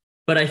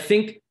 But I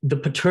think the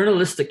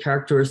paternalistic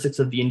characteristics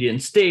of the Indian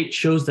state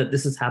shows that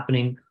this is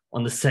happening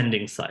on the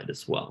sending side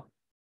as well.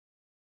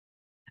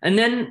 And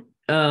then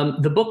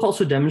the book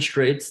also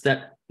demonstrates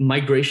that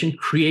migration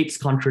creates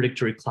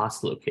contradictory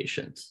class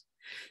locations.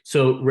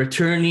 So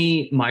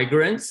returnee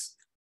migrants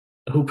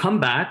who come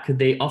back,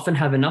 they often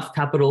have enough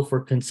capital for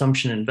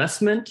consumption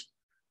investment,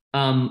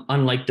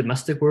 unlike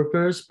domestic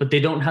workers, but they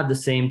don't have the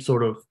same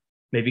sort of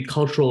maybe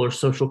cultural or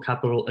social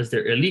capital as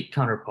their elite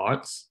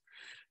counterparts.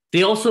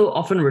 They also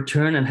often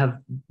return and have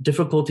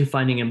difficulty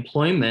finding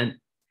employment.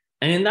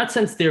 And in that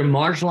sense, they're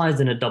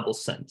marginalized in a double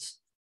sense,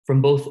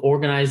 from both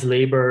organized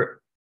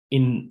labor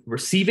in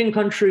receiving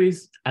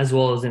countries as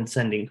well as in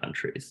sending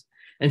countries.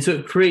 And so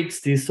it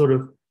creates these sort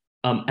of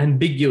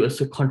ambiguous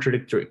or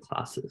contradictory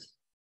classes.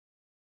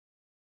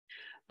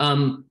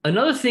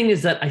 Another thing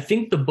is that I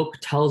think the book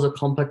tells a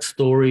complex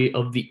story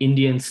of the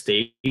Indian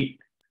state,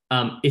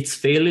 its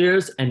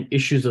failures and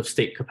issues of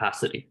state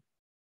capacity.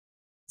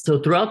 So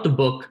throughout the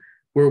book,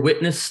 we're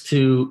witness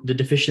to the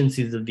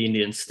deficiencies of the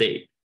Indian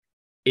state.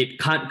 It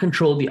can't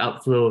control the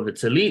outflow of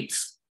its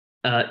elites,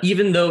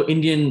 even though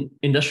Indian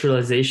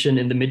industrialization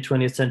in the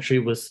mid-20th century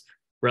was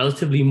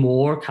relatively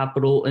more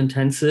capital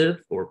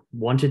intensive or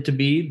wanted to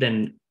be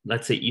than,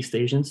 let's say, East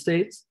Asian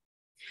states.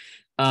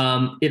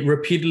 It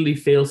repeatedly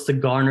fails to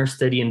garner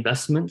steady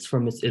investments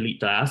from its elite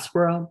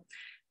diaspora.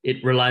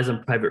 It relies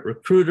on private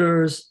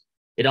recruiters.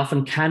 It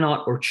often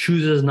cannot or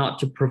chooses not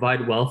to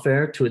provide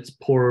welfare to its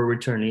poorer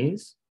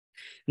returnees.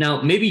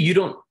 Now, maybe you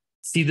don't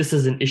see this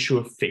as an issue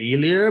of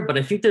failure, but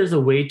I think there's a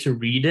way to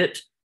read it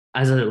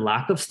as a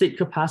lack of state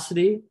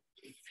capacity.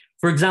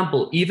 For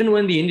example, even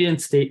when the Indian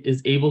state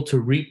is able to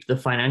reap the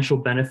financial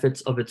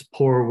benefits of its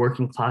poorer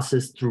working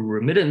classes through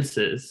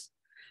remittances,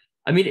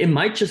 I mean, it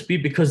might just be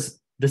because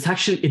it's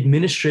actually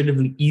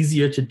administratively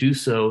easier to do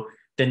so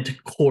than to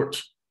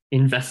court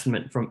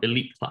investment from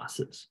elite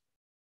classes.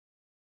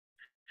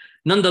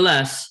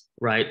 Nonetheless,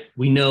 right,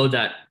 we know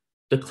that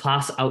the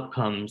class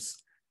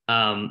outcomes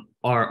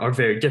are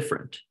very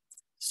different.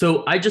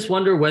 So I just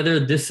wonder whether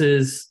this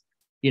is,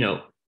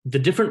 the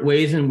different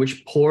ways in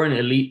which poor and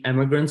elite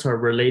immigrants are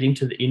relating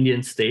to the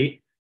Indian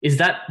state. Is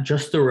that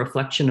just a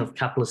reflection of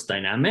capitalist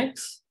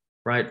dynamics,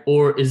 right?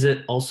 Or is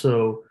it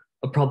also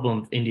a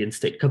problem of Indian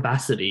state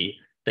capacity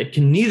that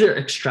can neither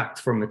extract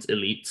from its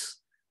elites,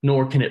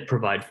 nor can it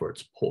provide for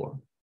its poor?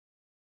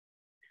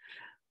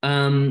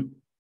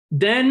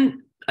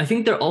 Then I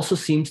think there also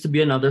seems to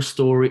be another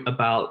story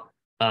about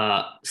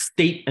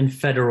state and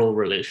federal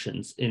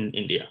relations in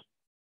India,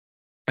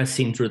 as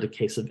seen through the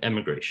case of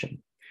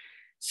emigration.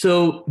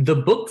 So the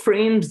book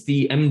frames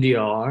the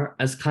MDR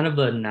as kind of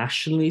a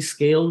nationally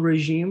scaled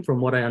regime, from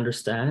what I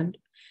understand,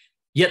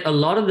 yet a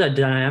lot of the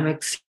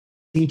dynamics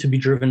seem to be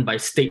driven by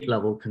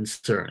state-level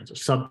concerns or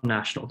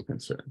subnational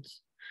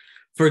concerns.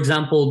 For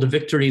example, the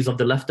victories of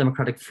the Left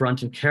Democratic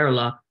Front in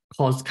Kerala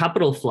caused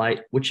capital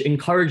flight, which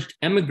encouraged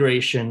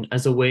emigration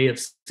as a way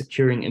of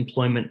securing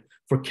employment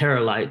for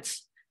Keralites,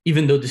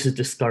 even though this is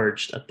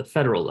discouraged at the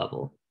federal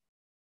level,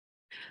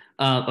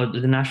 or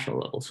the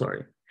national level,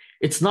 sorry.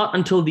 It's not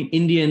until the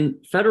Indian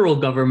federal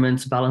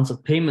government's balance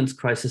of payments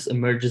crisis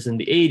emerges in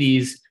the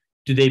 80s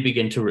do they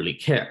begin to really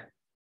care.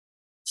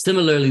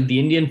 Similarly, the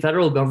Indian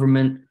federal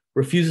government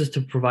refuses to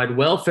provide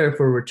welfare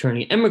for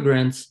returning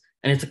immigrants,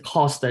 and it's a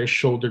cost that is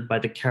shouldered by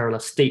the Kerala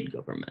state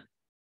government.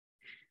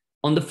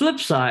 On the flip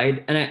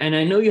side, and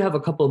I know you have a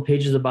couple of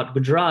pages about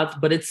Gujarat,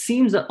 but it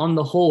seems that on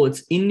the whole,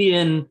 it's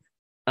Indian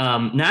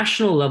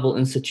national level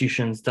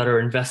institutions that are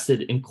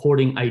invested in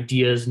courting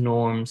ideas,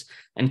 norms,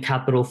 and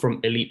capital from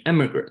elite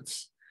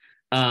immigrants.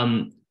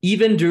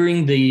 Even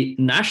during the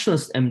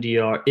nationalist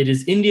MDR, it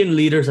is Indian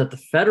leaders at the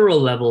federal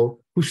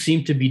level who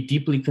seem to be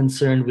deeply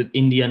concerned with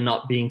India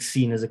not being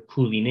seen as a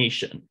coolie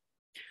nation,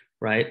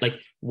 right? Like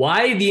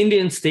why the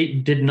Indian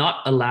state did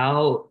not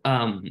allow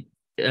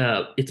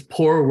its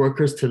poor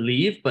workers to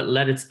leave, but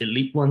let its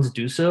elite ones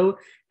do so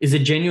is a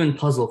genuine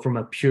puzzle from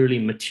a purely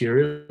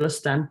materialist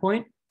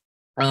standpoint.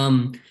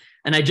 And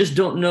I just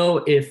don't know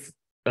if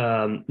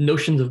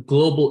notions of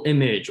global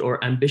image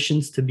or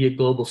ambitions to be a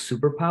global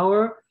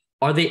superpower,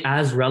 are they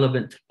as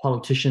relevant to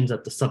politicians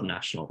at the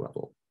subnational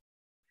level?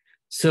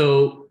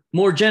 So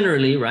more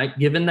generally, right,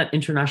 given that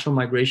international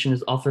migration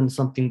is often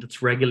something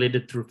that's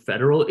regulated through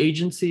federal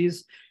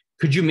agencies,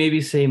 could you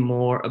maybe say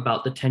more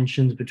about the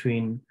tensions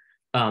between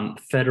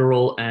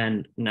federal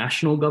and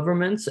national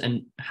governments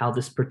and how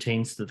this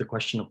pertains to the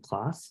question of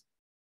class?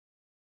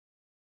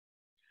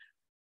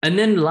 And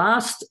then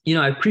last,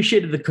 I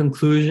appreciated the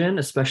conclusion,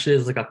 especially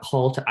as like a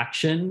call to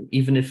action,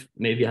 even if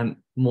maybe I'm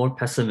more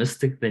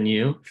pessimistic than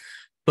you.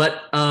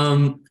 But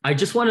I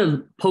just want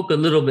to poke a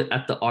little bit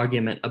at the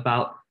argument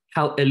about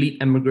how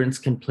elite immigrants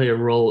can play a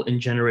role in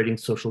generating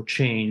social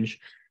change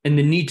and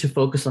the need to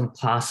focus on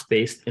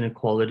class-based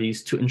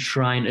inequalities to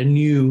enshrine a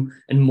new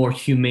and more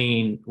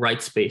humane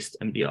rights-based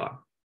MDR.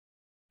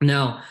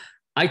 Now,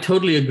 I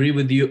totally agree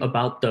with you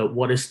about the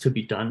what is to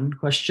be done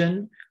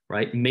question,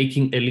 right?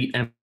 Making elite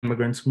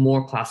immigrants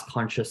more class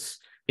conscious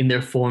in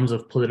their forms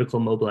of political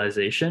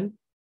mobilization.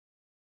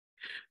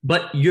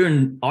 But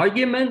your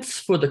arguments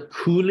for the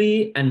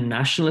coolie and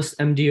nationalist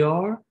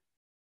MDR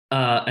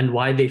and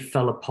why they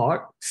fell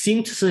apart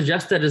seem to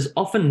suggest that it is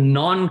often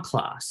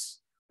non-class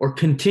or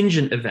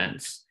contingent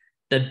events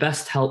that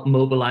best help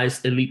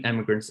mobilize elite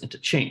immigrants into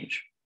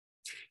change.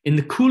 In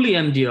the coolie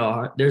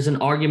MDR, there's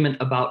an argument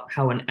about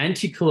how an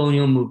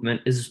anti-colonial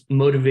movement is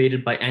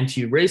motivated by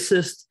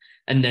anti-racist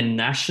and then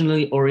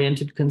nationally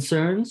oriented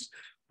concerns,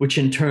 which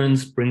in turn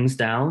brings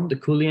down the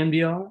coolie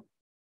MDR.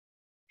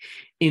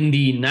 In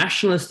the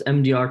nationalist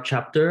MDR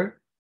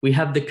chapter, we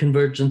have the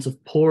convergence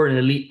of poor and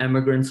elite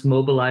immigrants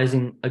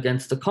mobilizing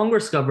against the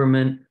Congress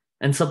government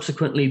and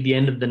subsequently the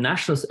end of the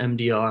nationalist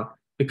MDR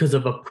because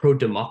of a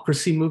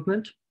pro-democracy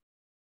movement.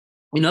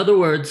 In other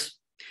words,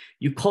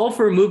 you call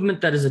for a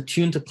movement that is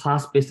attuned to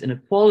class-based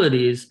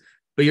inequalities,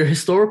 but your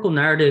historical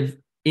narrative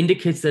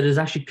indicates that it is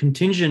actually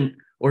contingent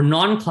or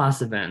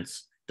non-class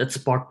events that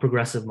spark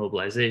progressive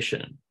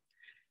mobilization.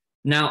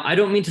 Now, I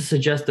don't mean to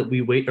suggest that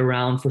we wait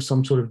around for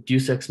some sort of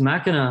deus ex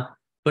machina,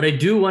 but I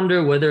do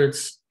wonder whether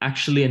it's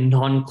actually a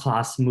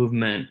non-class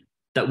movement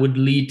that would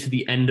lead to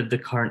the end of the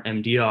current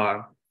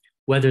MDR,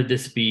 whether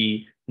this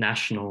be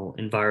national,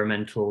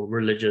 environmental,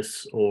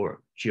 religious,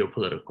 or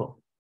geopolitical.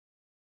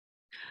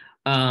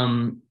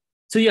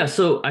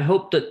 So I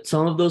hope that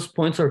some of those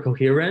points are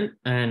coherent,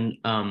 and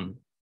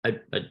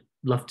I'd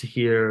love to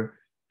hear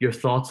your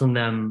thoughts on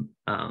them.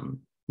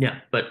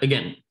 But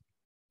again,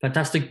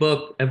 fantastic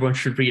book. Everyone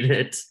should read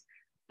it.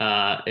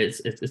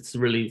 It's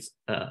really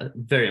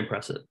very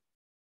impressive.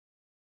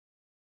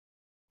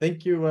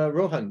 Thank you,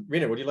 Rohan.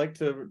 Rina, would you like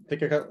to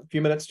take a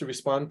few minutes to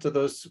respond to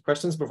those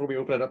questions before we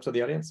open it up to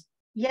the audience?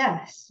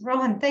 Yes,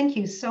 Rohan, thank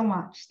you so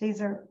much.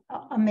 These are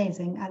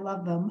amazing. I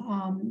love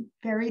them.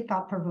 Very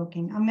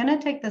thought-provoking. I'm going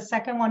to take the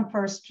second one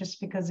first, just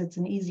because it's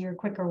an easier,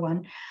 quicker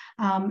one.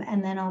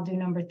 And then I'll do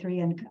number 3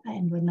 and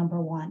end with number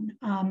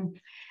 1.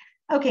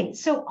 Okay,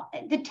 so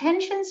the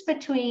tensions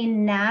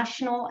between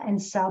national and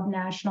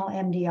subnational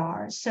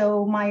MDR.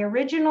 So my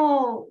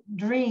original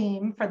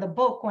dream for the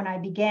book when I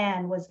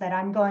began was that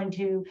I'm going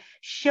to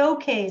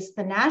showcase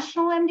the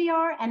national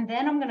MDR, and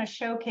then I'm going to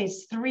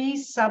showcase 3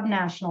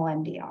 subnational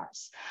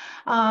MDRs.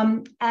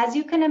 As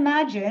you can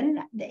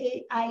imagine,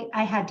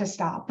 I had to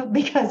stop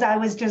because I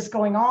was just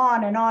going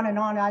on and on and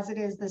on. As it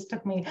is, this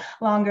took me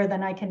longer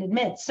than I can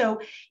admit.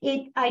 So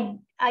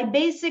I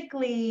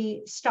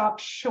basically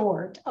stopped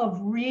short of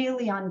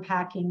really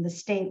unpacking the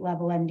state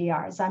level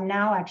MDRs. I'm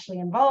now actually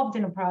involved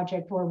in a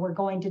project where we're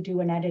going to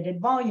do an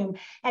edited volume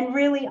and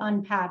really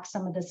unpack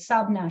some of the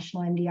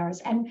subnational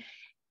MDRs. And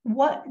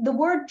what the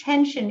word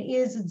tension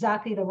is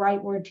exactly the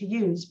right word to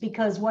use,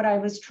 because what I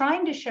was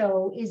trying to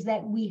show is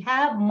that we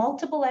have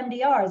multiple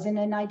MDRs. In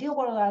an ideal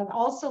world, I would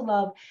also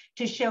love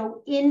to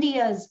show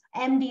India's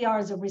MDR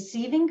as a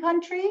receiving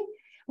country,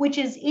 which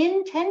is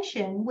in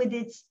tension with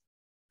its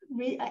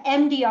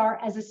MDR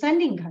as a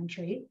sending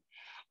country.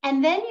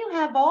 And then you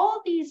have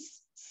all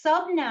these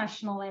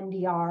subnational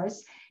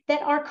MDRs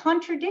that are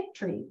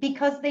contradictory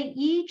because they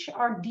each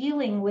are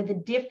dealing with a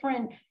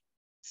different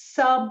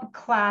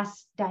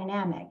subclass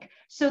dynamic.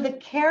 So the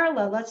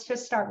Kerala, let's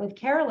just start with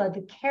Kerala.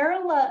 The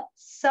Kerala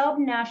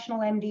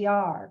subnational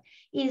MDR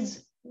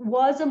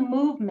was a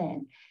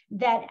movement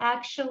that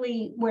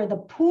actually, where the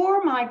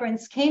poor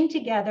migrants came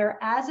together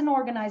as an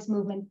organized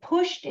movement,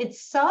 pushed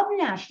its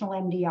subnational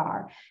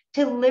MDR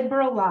to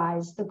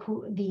liberalize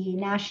the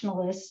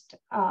nationalist,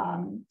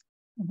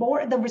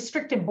 the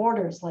restricted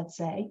borders, let's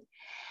say.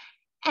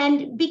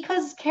 And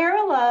because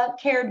Kerala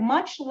cared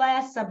much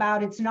less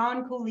about its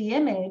non-coolie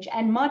image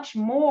and much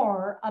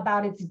more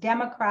about its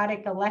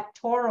democratic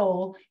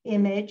electoral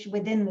image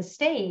within the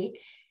state,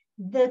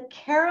 the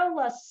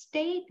Kerala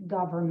state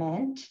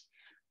government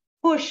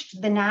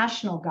pushed the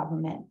national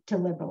government to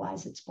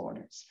liberalize its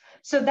borders.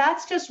 So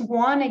that's just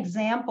one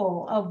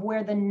example of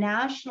where the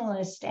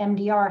nationalist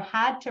MDR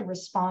had to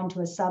respond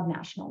to a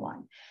subnational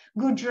one.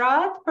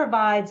 Gujarat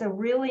provides a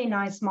really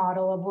nice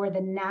model of where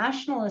the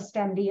nationalist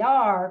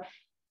MDR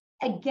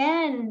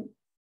again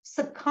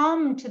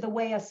succumbed to the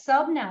way a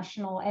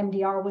subnational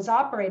MDR was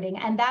operating,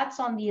 and that's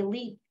on the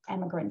elite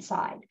immigrant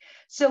side.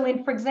 So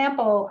for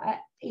example,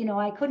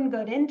 I couldn't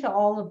go into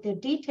all of the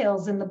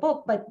details in the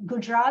book, but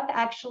Gujarat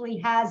actually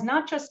has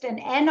not just an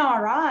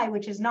NRI,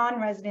 which is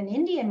non-resident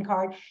Indian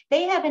card,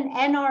 they have an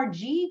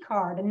NRG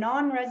card, a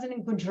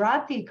non-resident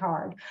Gujarati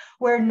card,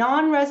 where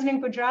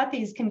non-resident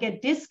Gujaratis can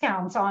get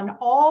discounts on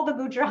all the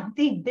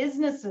Gujarati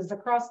businesses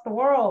across the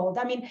world.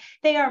 I mean,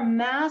 they are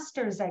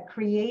masters at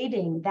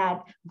creating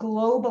that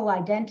global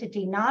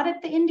identity, not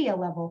at the India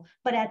level,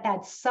 but at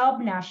that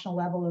subnational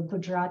level of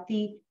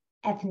Gujarati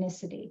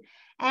ethnicity.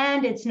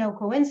 And it's no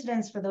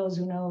coincidence, for those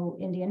who know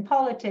Indian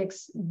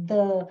politics,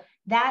 that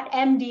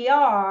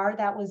MDR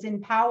that was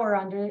in power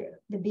under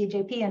the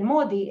BJP and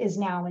Modi is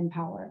now in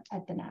power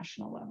at the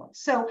national level.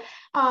 So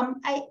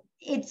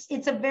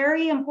it's a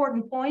very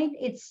important point.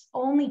 It's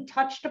only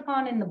touched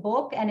upon in the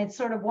book, and it's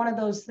sort of one of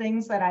those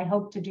things that I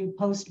hope to do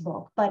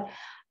post-book. But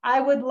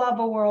I would love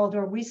a world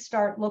where we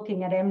start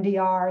looking at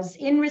MDRs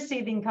in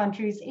receiving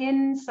countries,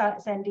 in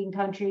sending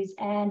countries,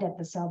 and at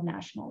the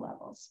subnational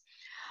levels.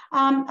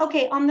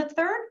 Okay, on the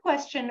third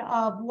question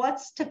of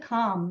what's to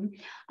come,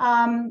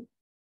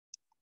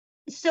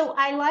 so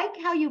I like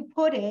how you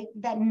put it,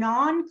 that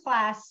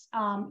non-class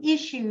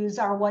issues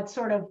are what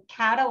sort of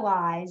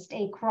catalyzed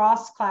a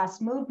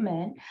cross-class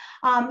movement.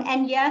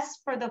 And yes,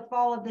 for the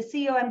fall of the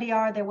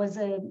CO-MDR, there was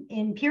an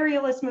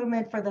imperialist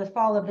movement. For the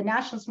fall of the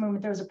nationalist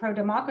movement, there was a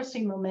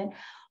pro-democracy movement.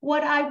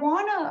 What I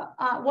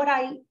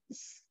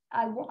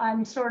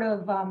I'm sort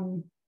of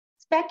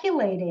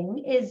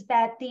speculating is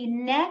that the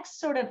next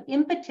sort of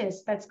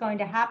impetus that's going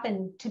to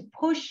happen to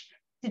push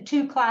the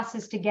two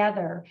classes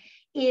together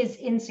is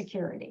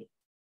insecurity.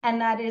 And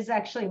that is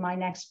actually my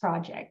next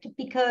project,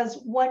 because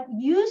what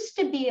used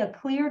to be a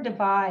clear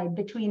divide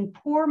between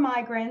poor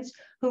migrants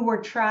who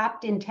were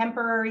trapped in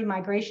temporary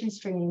migration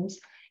streams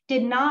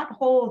did not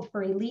hold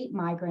for elite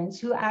migrants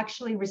who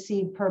actually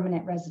received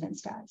permanent resident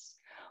status.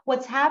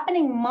 What's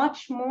happening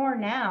much more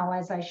now,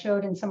 as I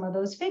showed in some of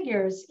those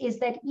figures, is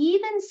that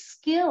even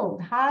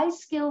skilled,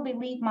 high-skilled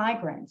elite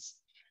migrants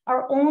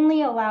are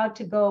only allowed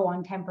to go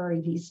on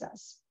temporary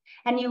visas.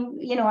 And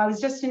I was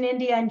just in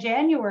India in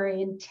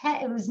January, and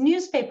it was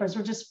newspapers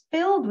were just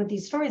filled with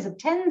these stories of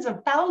tens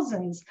of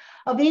thousands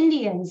of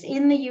Indians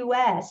in the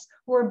US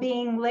who are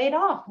being laid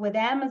off with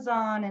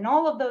Amazon and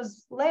all of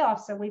those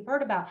layoffs that we've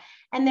heard about.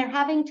 And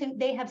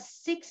they have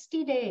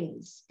 60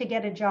 days to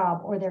get a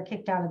job or they're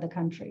kicked out of the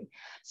country.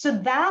 So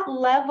that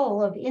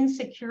level of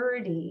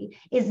insecurity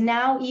is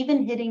now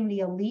even hitting the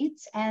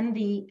elites and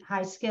the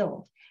high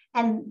skilled.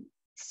 And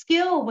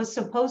skill was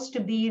supposed to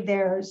be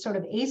their sort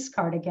of ace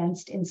card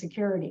against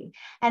insecurity.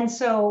 And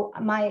so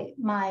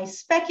my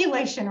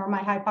speculation or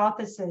my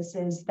hypothesis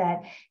is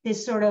that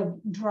this sort of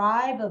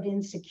drive of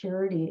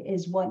insecurity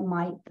is what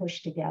might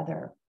push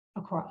together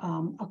a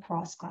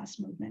cross-class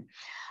movement.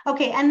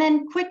 Okay, and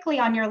then quickly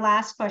on your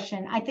last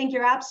question, I think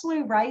you're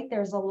absolutely right.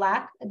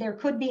 There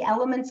could be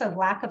elements of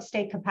lack of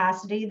state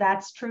capacity.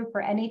 That's true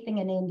for anything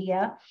in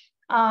India.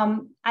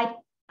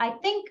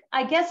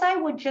 I guess I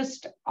would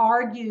just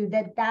argue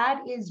that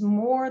that is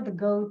more the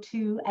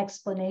go-to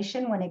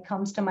explanation when it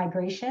comes to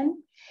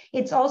migration.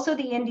 It's also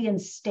the Indian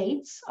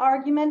state's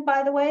argument,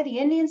 by the way. The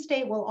Indian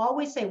state will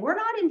always say, we're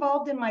not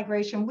involved in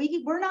migration.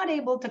 We're not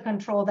able to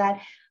control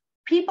that.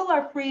 People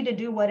are free to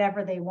do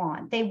whatever they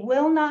want. They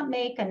will not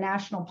make a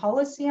national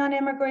policy on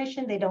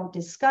immigration. They don't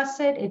discuss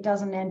it. It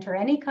doesn't enter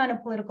any kind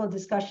of political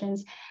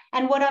discussions.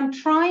 And what I'm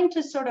trying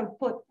to sort of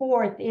put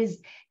forth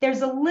is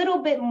there's a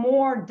little bit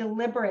more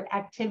deliberate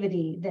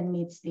activity than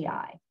meets the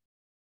eye.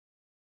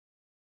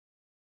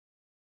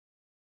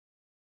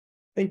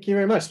 Thank you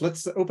very much.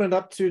 Let's open it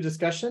up to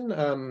discussion.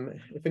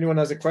 If anyone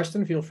has a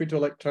question, feel free to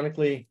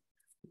electronically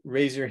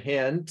raise your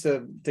hand.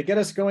 To get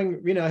us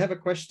going, Rina, I have a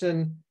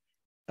question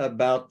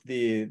about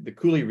the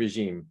coolie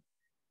regime.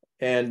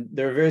 And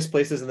there are various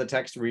places in the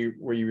text where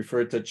you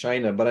refer to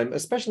China, but I'm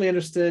especially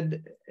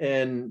interested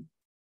in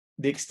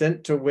the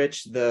extent to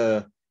which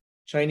the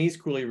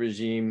Chinese coolie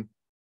regime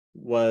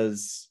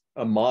was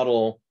a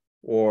model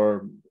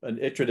or an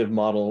iterative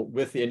model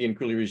with the Indian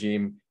coolie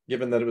regime,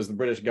 given that it was the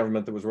British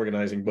government that was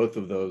organizing both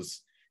of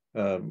those,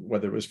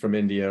 whether it was from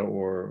India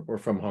or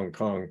from Hong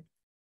Kong.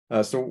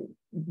 So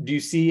do you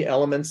see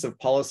elements of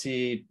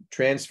policy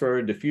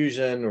transfer,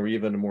 diffusion, or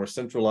even a more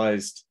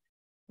centralized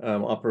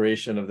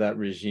operation of that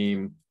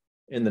regime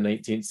in the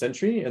 19th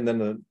century? And then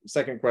the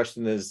second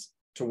question is,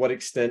 to what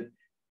extent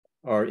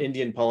are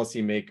Indian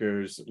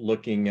policymakers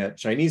looking at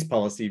Chinese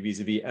policy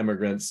vis-a-vis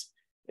immigrants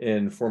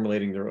in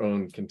formulating their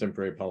own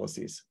contemporary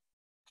policies?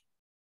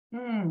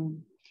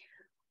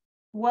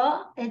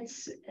 Well,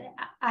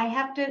 I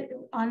have to,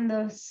 on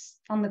the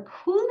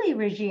coolie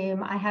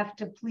regime, I have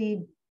to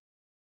plead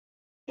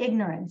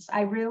ignorance.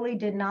 I really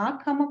did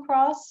not come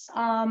across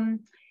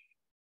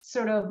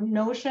sort of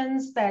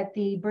notions that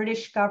the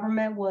British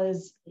government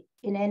was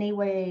in any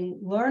way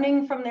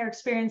learning from their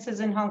experiences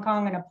in Hong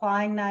Kong and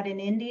applying that in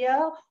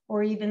India,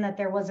 or even that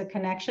there was a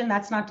connection.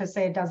 That's not to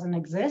say it doesn't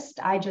exist.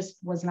 I just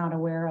was not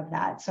aware of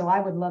that. So I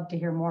would love to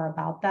hear more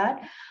about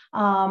that.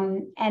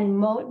 And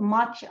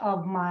much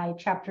of my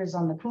chapters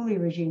on the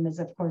coolie regime is,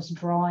 of course,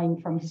 drawing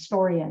from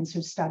historians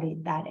who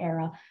studied that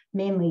era,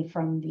 mainly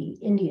from the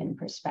Indian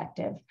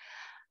perspective.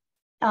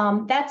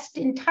 That's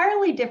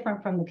entirely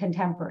different from the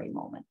contemporary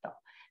moment, though.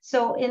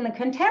 So in the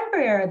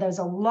contemporary era, there's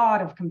a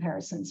lot of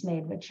comparisons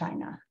made with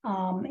China,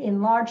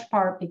 in large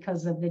part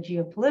because of the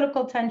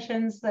geopolitical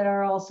tensions that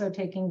are also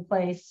taking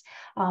place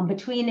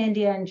between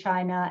India and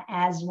China,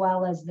 as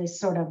well as this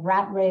sort of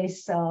rat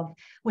race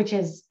which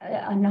is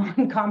a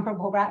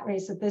non-comparable rat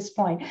race at this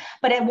point.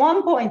 But at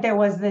one point, there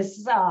was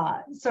this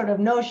sort of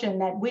notion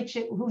that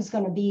who's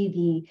going to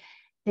be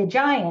the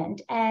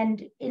giant.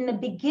 And in the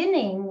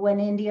beginning, when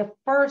India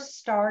first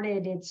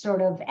started its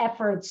sort of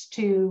efforts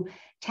to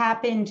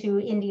tap into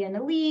Indian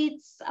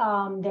elites,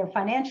 their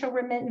financial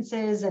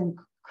remittances, and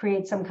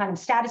create some kind of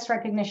status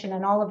recognition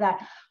and all of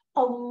that,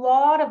 a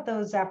lot of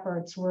those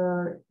efforts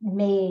were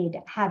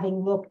made having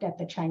looked at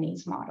the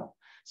Chinese model.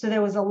 So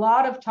there was a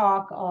lot of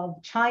talk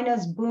of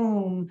China's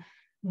boom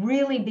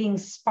really being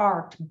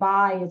sparked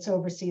by its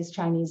overseas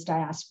Chinese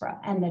diaspora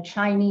and the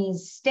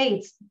Chinese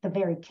states, the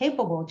very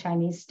capable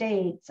Chinese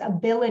states'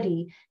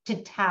 ability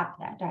to tap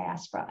that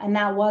diaspora. And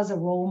that was a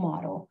role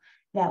model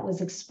that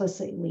was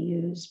explicitly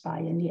used by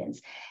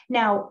Indians.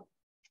 Now,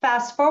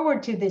 fast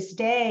forward to this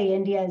day,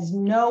 India is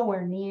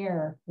nowhere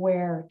near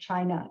where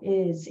China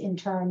is in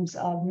terms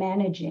of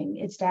managing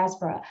its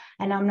diaspora.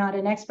 And I'm not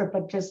an expert,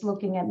 but just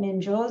looking at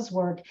Min Zhou's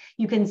work,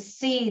 you can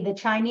see the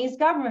Chinese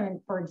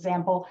government, for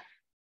example,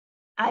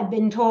 I've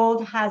been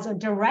told, has a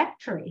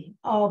directory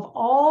of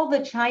all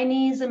the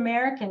Chinese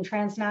American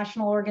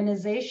transnational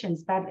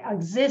organizations that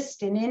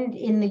exist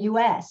in the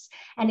US,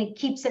 and it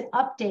keeps it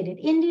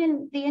updated.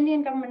 The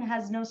Indian government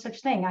has no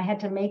such thing. I had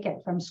to make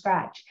it from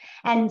scratch.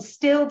 And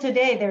still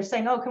today, they're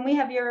saying, oh, can we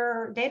have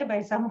your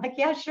database? I'm like,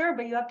 yeah, sure,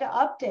 but you have to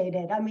update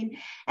it. I mean,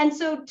 and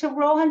so to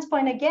Rohan's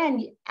point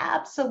again,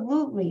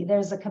 absolutely,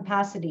 there's a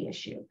capacity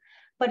issue.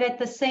 But at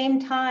the same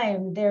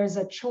time, there's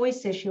a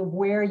choice issue of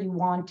where you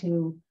want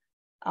to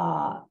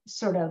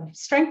sort of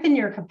strengthen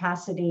your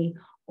capacity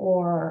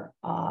or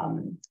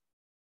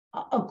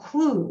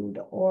occlude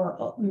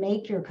or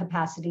make your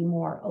capacity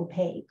more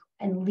opaque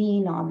and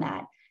lean on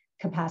that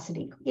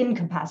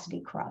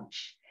incapacity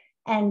crutch.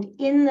 And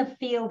in the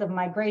field of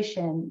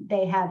migration,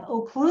 they have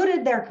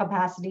occluded their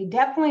capacity,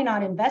 definitely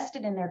not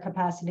invested in their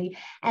capacity.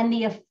 And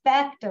the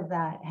effect of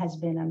that has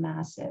been a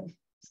massive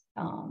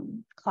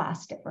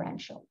class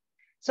differential.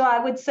 So I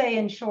would say,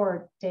 in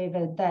short,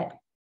 David, that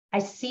I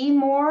see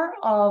more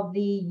of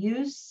the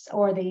use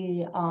or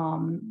the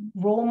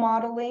role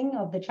modeling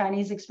of the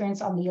Chinese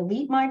experience on the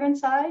elite migrant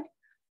side.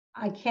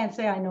 I can't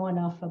say I know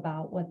enough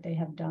about what they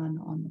have done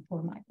on the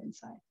poor migrant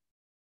side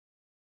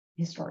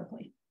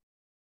historically.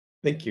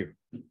 Thank you.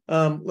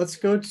 Let's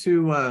go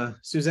to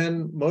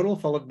Suzanne Model,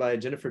 followed by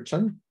Jennifer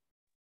Chun.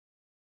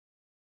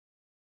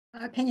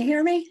 Can you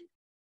hear me?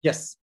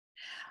 Yes.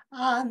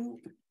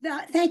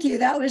 Thank you.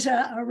 That was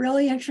a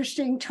really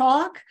interesting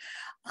talk.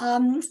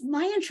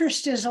 My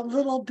interest is a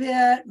little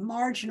bit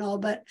marginal,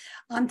 but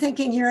I'm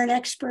thinking you're an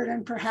expert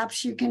and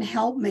perhaps you can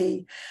help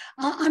me.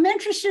 I'm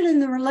interested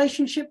in the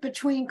relationship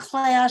between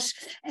class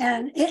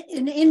and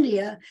in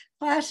India,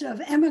 class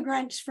of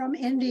immigrants from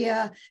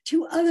India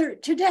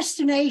to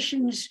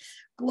destinations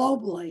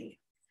globally.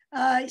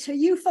 So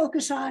you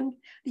focus on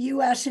the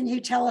US and you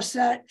tell us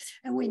that,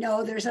 and we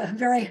know there's a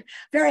very,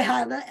 very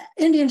high,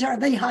 Indians are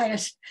the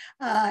highest,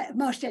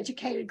 most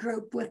educated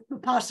group with the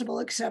possible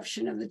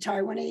exception of the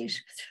Taiwanese.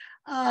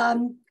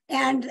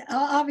 And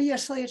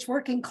obviously it's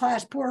working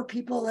class poor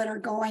people that are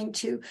going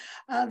to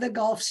the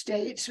Gulf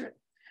states.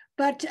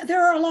 But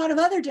there are a lot of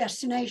other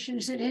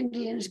destinations that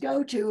Indians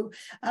go to.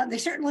 They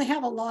certainly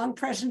have a long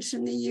presence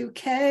in the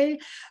UK,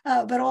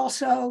 but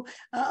also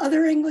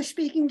other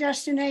English-speaking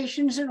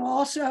destinations, and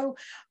also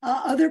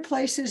other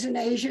places in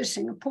Asia,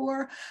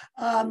 Singapore,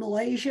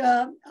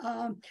 Malaysia,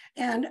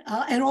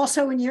 and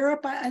also in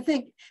Europe. I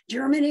think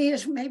Germany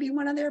is maybe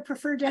one of their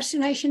preferred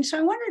destinations. So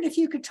I wondered if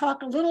you could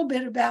talk a little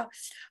bit about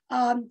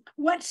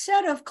what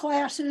set of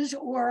classes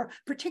or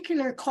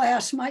particular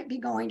class might be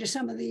going to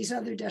some of these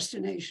other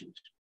destinations.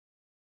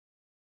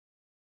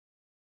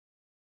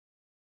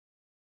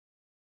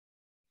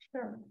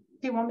 Sure.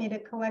 Do you want me to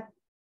collect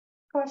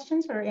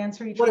questions or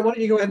answer each Why one? don't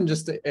you go ahead and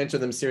just answer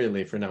them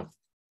serially for now?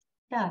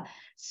 Yeah.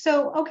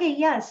 So, okay.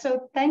 Yeah.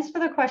 So thanks for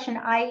the question.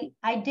 I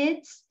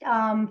did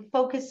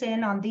focus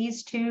in on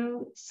these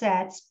two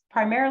sets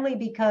primarily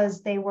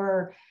because they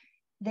were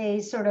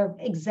they sort of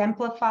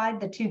exemplified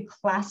the two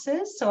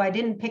classes. So I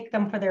didn't pick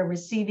them for their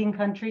receiving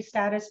country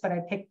status, but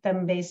I picked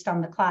them based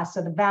on the class.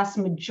 So the vast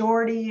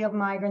majority of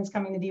migrants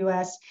coming to the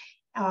US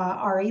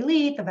are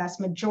elite. The vast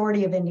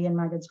majority of Indian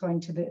migrants going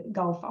to the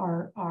Gulf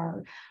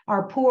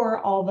are poor,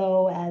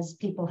 although, as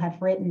people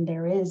have written,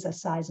 there is a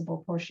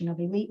sizable portion of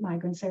elite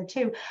migrants there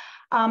too.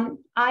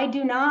 I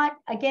do not,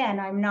 again,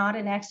 I'm not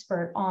an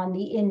expert on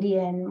the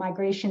Indian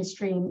migration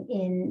stream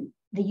in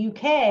the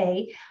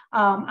UK.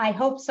 I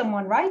hope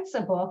someone writes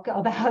a book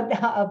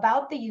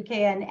about the UK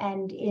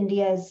and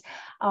India's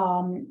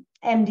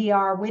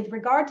MDR with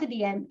regard to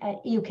the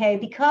UK,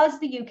 because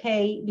the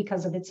UK,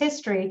 because of its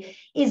history,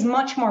 is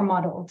much more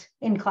muddled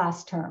in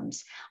class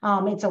terms.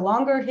 It's a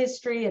longer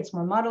history, it's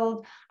more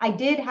muddled. I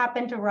did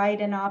happen to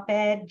write an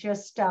op-ed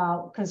just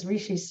because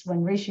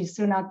when Rishi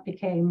Sunak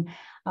became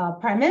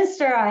Prime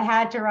Minister, I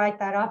had to write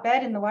that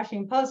op-ed in the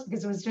Washington Post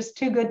because it was just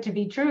too good to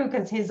be true,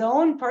 because his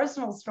own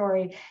personal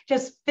story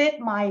just fit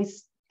my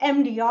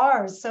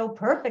MDRs so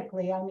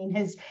perfectly. I mean,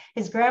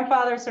 his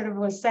grandfather sort of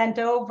was sent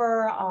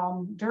over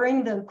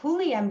during the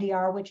Cooley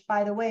MDR, which,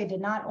 by the way, did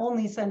not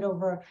only send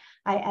over,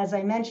 as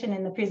I mentioned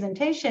in the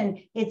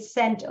presentation, it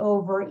sent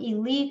over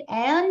elite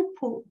and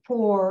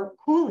poor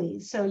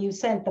coolies. So you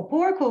sent the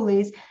poor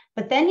coolies,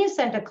 but then you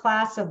sent a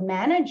class of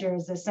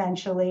managers,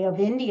 essentially, of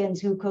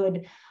Indians who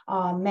could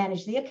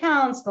manage the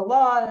accounts, the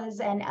laws,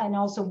 and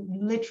also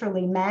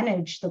literally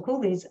manage the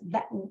coolies.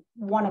 That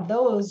one of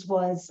those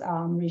was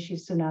Rishi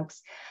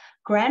Sunak's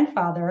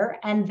grandfather.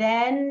 And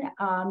then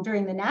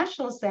during the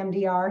Nationalist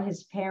MDR,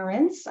 his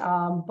parents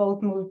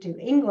both moved to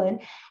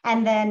England.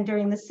 And then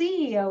during the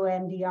CEO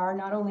MDR,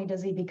 not only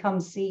does he become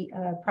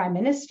Prime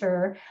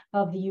Minister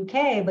of the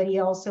UK, but he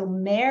also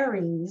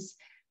marries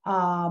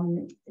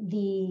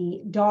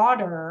the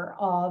daughter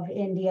of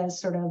India's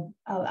sort of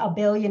a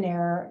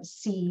billionaire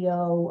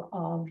CEO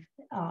of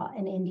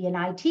an Indian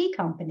IT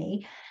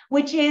company,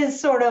 which is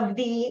sort of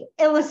the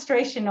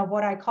illustration of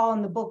what I call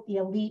in the book the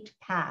elite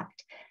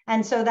pact.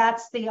 And so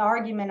that's the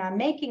argument I'm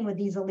making with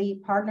these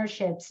elite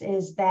partnerships,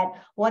 is that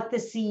what the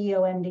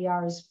CEO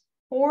MDR is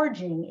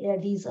forging are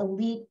these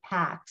elite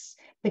pacts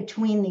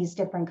between these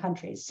different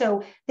countries.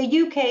 So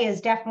the UK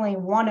is definitely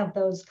one of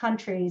those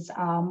countries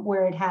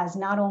where it has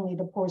not only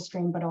the poor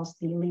stream, but also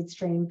the elite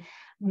stream.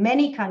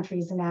 Many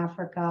countries in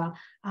Africa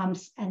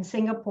and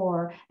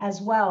Singapore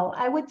as well.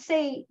 I would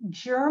say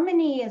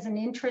Germany is an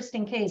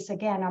interesting case.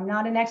 Again, I'm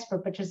not an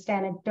expert, but just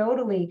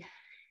anecdotally,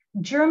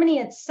 Germany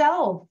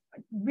itself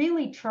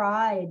really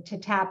tried to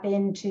tap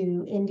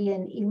into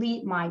Indian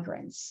elite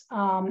migrants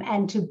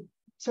and to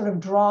sort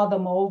of draw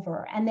them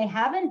over. And they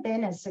haven't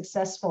been as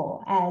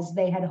successful as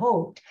they had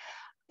hoped,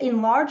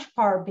 in large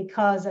part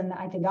because, and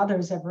I think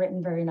others have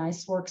written very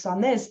nice works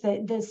on this,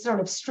 that this sort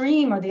of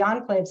stream or the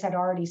enclaves had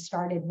already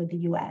started with the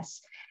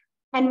US.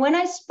 And when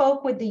I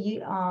spoke with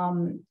the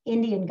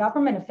Indian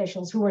government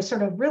officials who were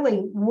sort of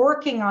really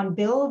working on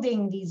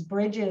building these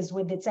bridges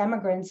with its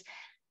emigrants,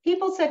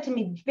 people said to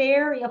me,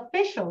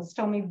 officials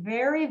told me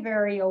very,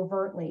 very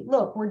overtly,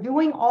 look, we're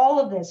doing all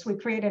of this. We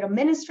created a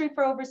ministry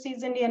for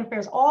overseas Indian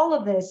affairs, all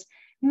of this,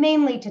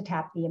 mainly to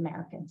tap the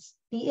Americans,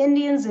 the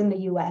Indians in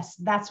the US.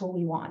 That's what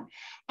we want.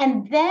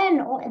 And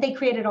then they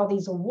created all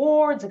these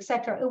awards, et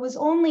cetera. It was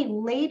only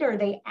later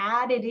they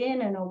added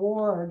in an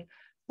award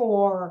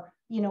for,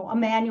 a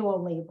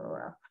manual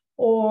laborer,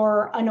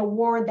 or an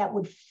award that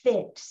would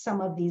fit some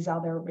of these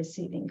other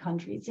receiving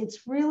countries.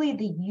 It's really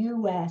the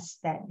US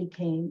that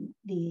became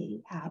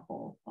the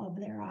apple of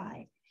their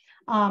eye.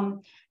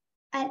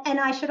 And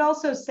I should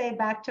also say,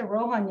 back to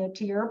Rohan,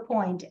 to your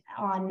point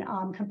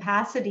on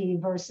capacity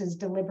versus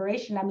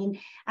deliberation. I mean,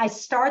 I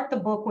start the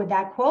book with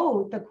that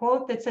quote, the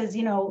quote that says,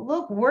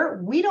 look,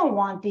 we don't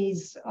want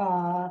these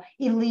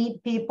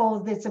elite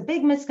people. It's a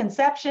big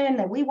misconception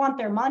that we want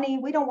their money.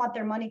 We don't want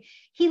their money.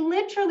 He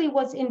literally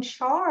was in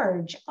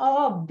charge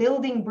of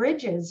building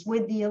bridges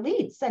with the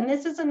elites. And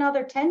this is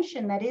another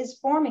tension that is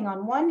forming.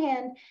 On one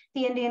hand,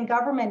 the Indian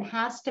government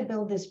has to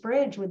build this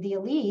bridge with the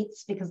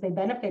elites because they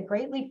benefit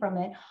greatly from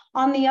it.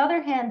 On the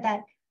other hand,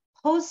 that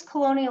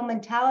post-colonial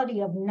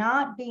mentality of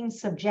not being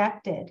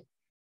subjected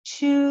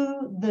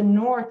to the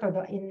North,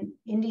 or in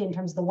Indian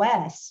terms, the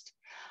West,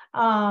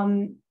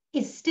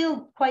 is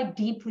still quite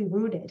deeply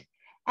rooted.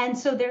 And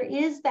so there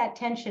is that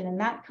tension, and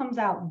that comes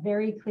out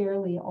very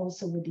clearly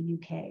also with the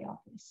UK,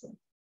 obviously.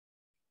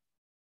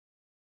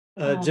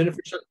 Jennifer.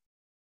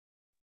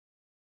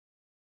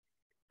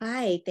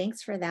 Hi,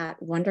 thanks for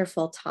that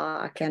wonderful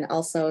talk, and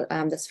also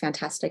this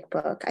fantastic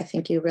book. I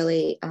think you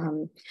really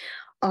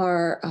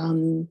are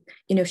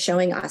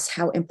showing us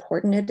how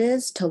important it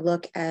is to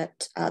look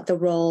at the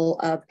role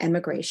of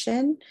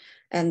emigration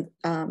and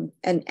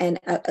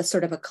a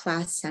sort of a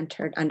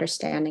class-centered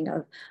understanding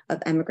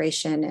of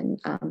emigration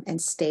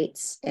and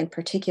states in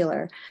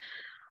particular.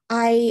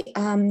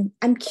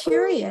 I'm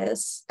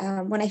curious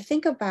when I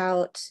think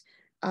about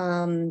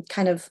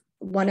kind of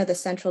one of the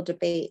central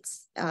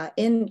debates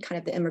in kind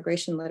of the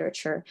immigration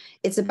literature,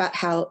 it's about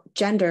how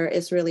gender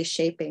is really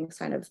shaping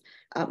kind of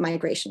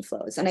migration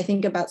flows. And I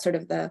think about sort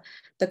of the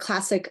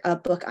classic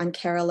book on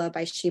Kerala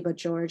by Shiva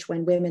George,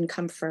 When Women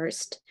Come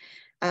First,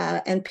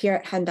 and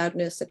Pierre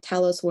Handagno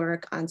Sottelo's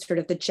work on sort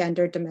of the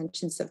gender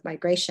dimensions of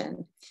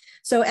migration.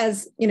 So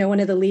as one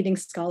of the leading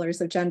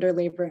scholars of gender,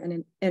 labor,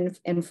 and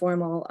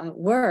informal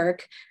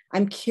work,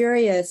 I'm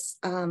curious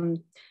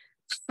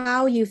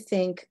how you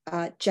think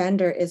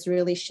gender is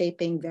really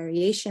shaping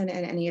variation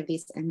in any of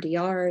these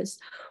MDRs,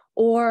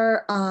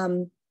 or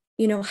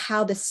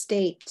how the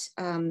state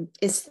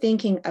is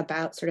thinking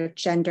about sort of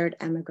gendered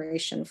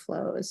emigration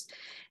flows.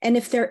 And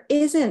if there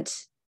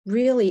isn't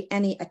really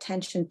any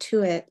attention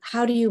to it,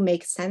 how do you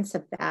make sense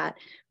of that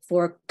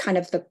for kind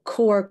of the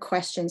core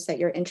questions that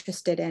you're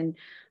interested in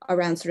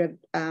around sort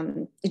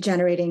of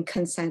generating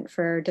consent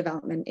for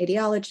development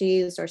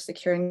ideologies, or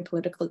securing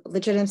political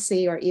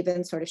legitimacy, or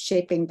even sort of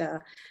shaping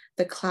the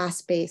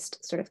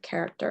class-based sort of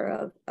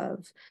character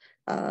of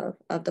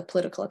the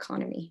political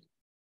economy?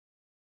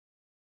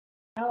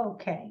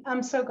 Okay,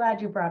 I'm so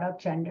glad you brought up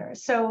gender.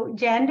 So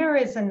gender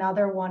is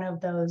another one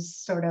of those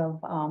sort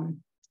of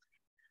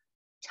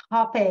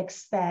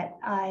topics that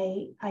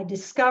I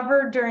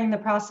discovered during the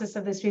process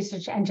of this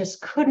research and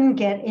just couldn't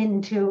get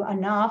into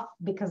enough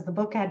because the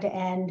book had to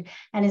end,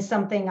 and is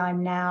something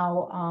I'm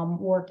now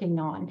working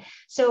on.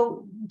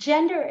 So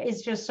gender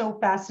is just so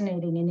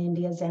fascinating in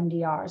India's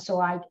MDR. So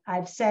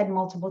I've said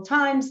multiple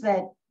times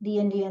that the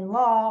Indian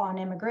law on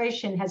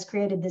immigration has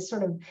created this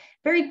sort of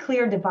very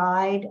clear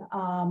divide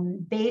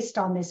based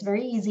on this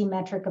very easy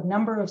metric of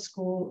number of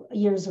school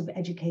years of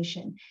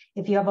education.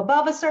 If you have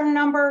above a certain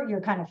number,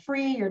 you're kind of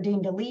free, you're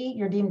deemed elite,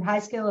 you're deemed high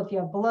skill. If you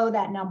have below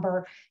that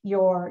number,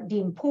 you're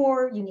deemed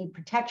poor, you need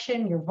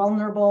protection, you're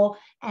vulnerable,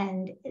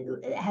 and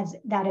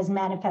that has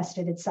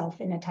manifested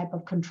itself in a type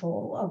of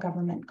control, a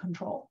government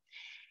control.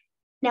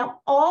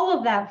 Now, all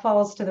of that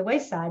falls to the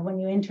wayside when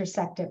you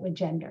intersect it with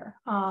gender.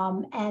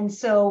 And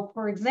so,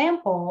 for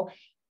example,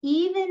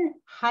 even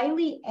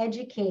highly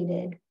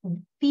educated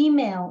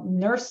female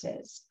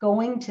nurses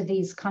going to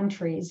these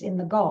countries in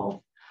the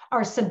Gulf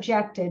are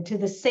subjected to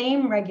the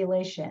same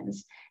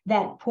regulations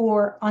that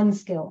poor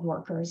unskilled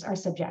workers are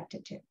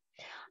subjected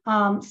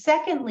to.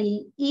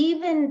 Secondly,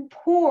 even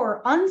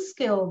poor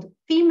unskilled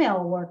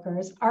female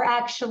workers are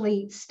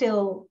actually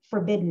still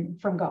forbidden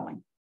from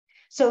going.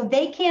 So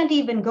they can't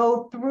even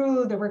go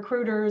through the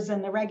recruiters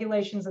and the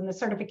regulations and the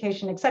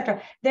certification, et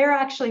cetera. They're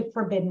actually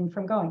forbidden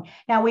from going.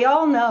 Now, we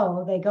all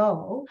know they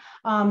go.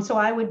 So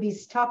I would be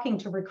talking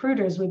to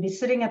recruiters. We'd be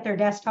sitting at their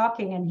desk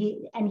talking,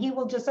 and he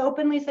will just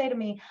openly say to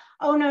me,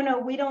 oh, no,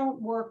 we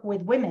don't work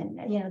with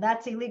women.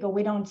 That's illegal.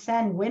 We don't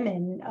send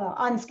women,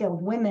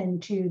 unskilled women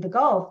to the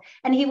Gulf.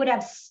 And he would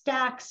have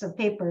stacks of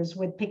papers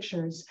with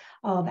pictures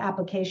of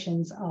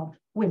applications of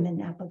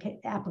women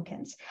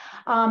applicants.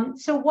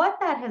 So what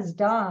that has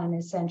done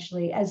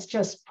essentially has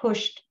just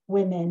pushed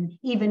women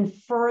even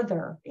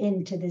further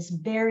into this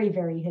very,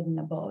 very hidden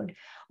abode,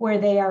 where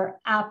they are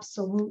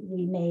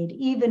absolutely made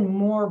even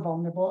more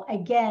vulnerable,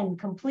 again,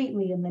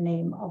 completely in the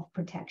name of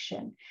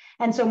protection.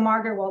 And so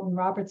Margaret Walton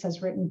Roberts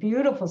has written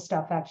beautiful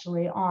stuff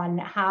actually on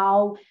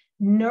how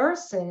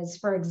nurses,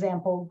 for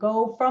example,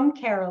 go from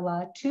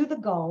Kerala to the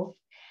Gulf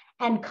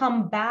and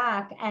come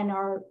back and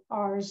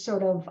are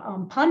sort of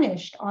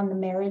punished on the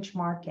marriage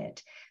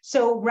market.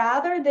 So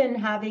rather than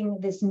having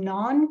this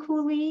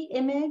non-coolie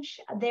image,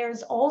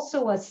 there's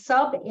also a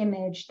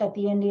sub-image that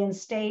the Indian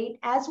state,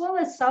 as well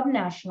as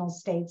subnational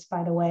states,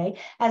 by the way,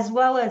 as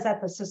well as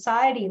at the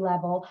society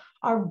level,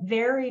 are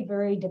very,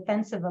 very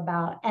defensive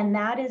about. And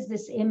that is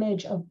this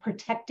image of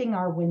protecting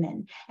our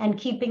women and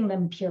keeping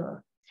them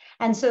pure.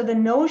 And so the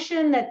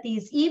notion that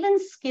these even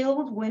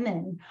skilled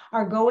women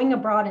are going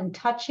abroad and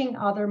touching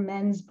other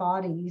men's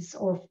bodies,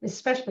 or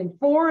especially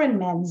foreign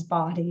men's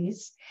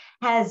bodies,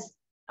 has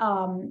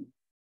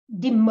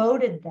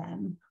demoted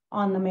them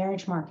on the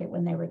marriage market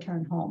when they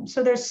return home.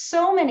 So there's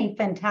so many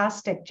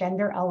fantastic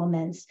gender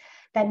elements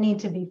that need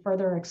to be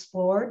further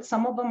explored.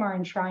 Some of them are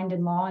enshrined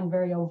in law and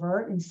very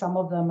overt, and some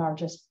of them are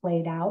just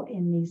played out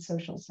in these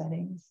social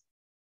settings.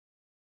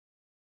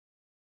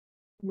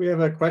 We have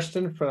a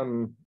question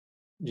from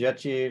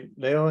Giachi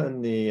Leo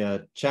in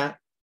the chat.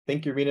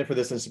 Thank you, Rina, for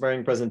this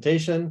inspiring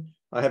presentation.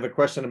 I have a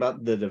question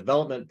about the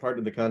development part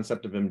of the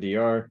concept of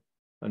MDR.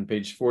 On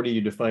page 40, you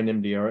define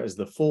MDR as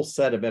the full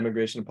set of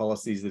immigration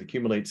policies that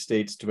accumulate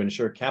states to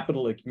ensure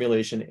capital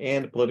accumulation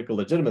and political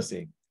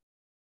legitimacy.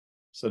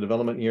 So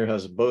development here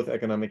has both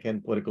economic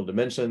and political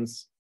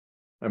dimensions.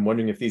 I'm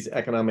wondering if these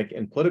economic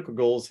and political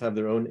goals have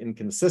their own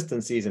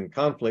inconsistencies and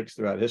conflicts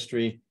throughout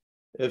history.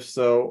 If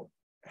so,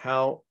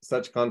 how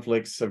such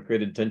conflicts have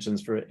created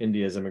tensions for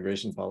India's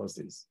immigration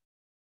policies.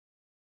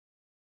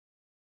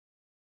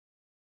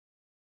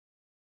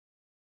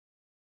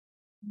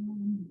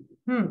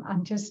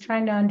 I'm just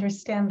trying to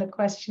understand the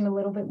question a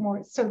little bit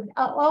more. So,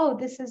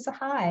 this is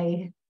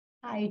hi,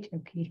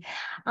 Toki.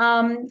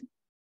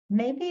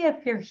 Maybe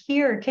if you're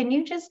here, can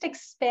you just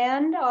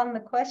expand on the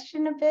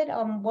question a bit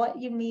on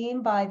what you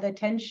mean by the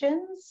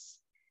tensions?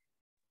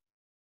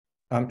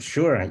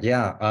 Sure,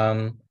 yeah.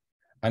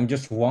 I'm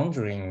just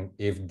wondering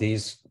if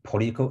these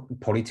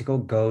political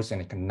goals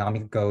and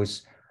economic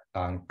goals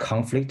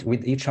conflict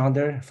with each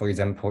other. For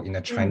example, in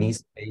the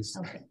Chinese case,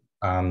 Okay.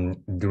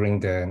 During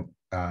the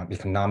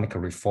economic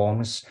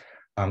reforms,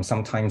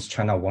 sometimes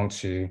China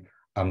wants to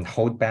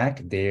hold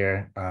back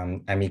their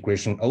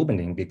immigration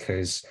opening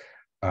because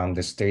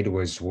the state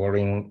was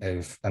worrying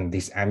if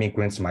these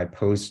immigrants might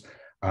pose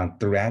a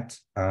threat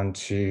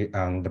to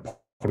the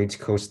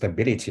political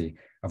stability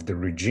of the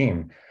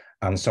regime.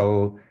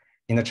 So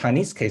in the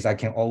Chinese case, I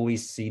can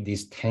always see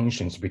these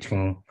tensions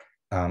between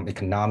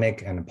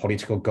economic and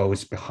political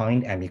goals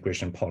behind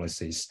immigration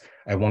policies.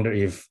 I wonder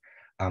if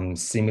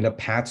similar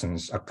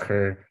patterns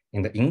occur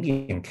in the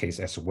Indian case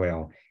as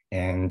well.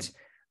 And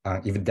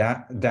if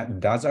that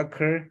does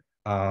occur,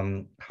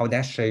 how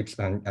that shapes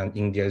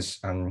India's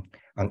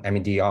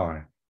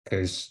MDR,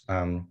 because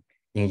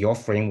in your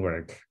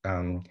framework,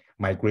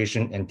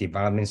 migration and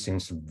development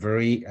seems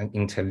very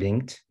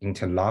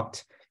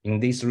interlocked in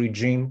this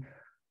regime.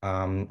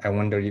 I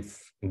wonder if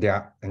there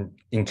are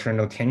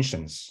internal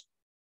tensions.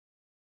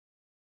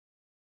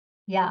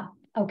 Yeah,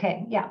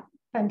 okay, yeah,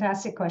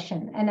 fantastic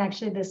question. And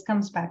actually this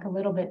comes back a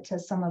little bit to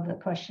some of the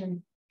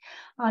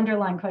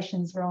underlying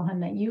questions,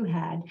 Rohan, that you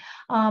had.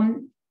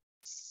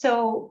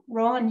 So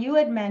Rohan, you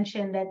had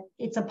mentioned that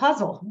it's a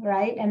puzzle,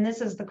 right? And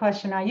this is the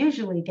question I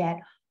usually get.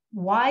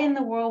 Why in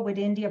the world would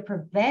India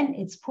prevent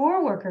its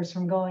poor workers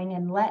from going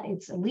and let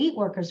its elite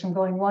workers from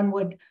going? One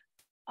would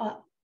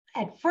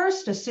at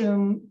first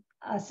assume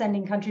a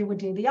sending country would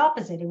do the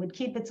opposite. It would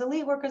keep its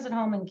elite workers at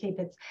home and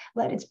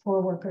let its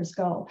poor workers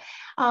go.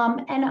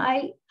 And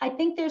I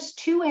think there's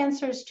two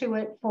answers to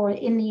it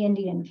in the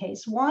Indian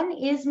case. One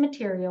is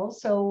material.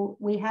 So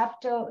we have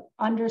to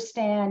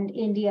understand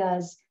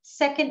India's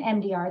second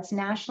MDR, its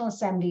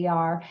nationalist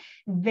MDR,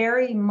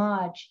 very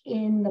much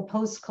in the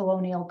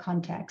post-colonial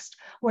context,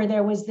 where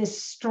there was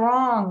this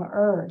strong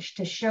urge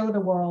to show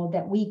the world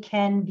that we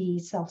can be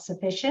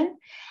self-sufficient.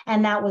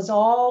 And that was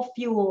all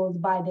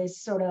fueled by this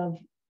sort of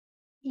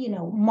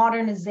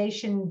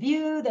modernization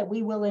view that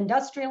we will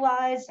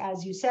industrialize,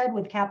 as you said,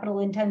 with capital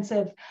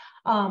intensive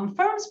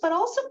firms, but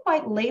also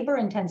quite labor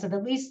intensive.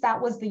 At least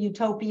that was the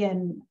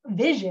utopian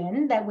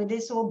vision, that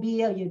this will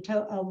be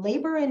a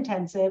labor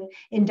intensive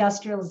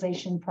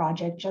industrialization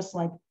project, just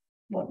like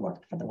what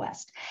worked for the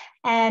West.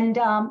 And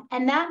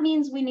that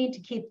means we need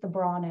to keep the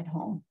brawn at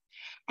home.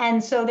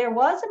 And so there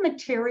was a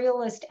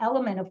materialist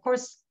element. Of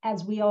course,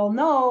 as we all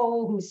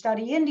know who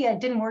study India, it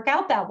didn't work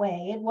out that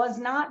way. It was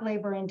not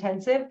labor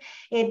intensive.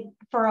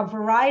 For a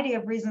variety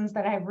of reasons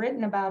that I've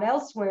written about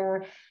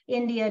elsewhere,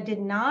 India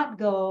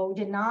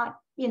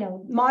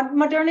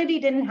modernity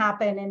didn't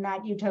happen in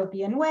that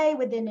utopian way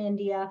within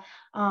India.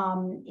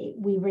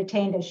 We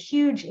retained a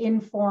huge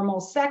informal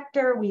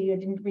sector. We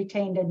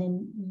retained a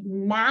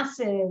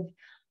massive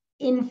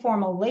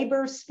informal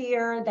labor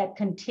sphere that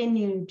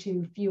continued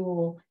to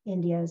fuel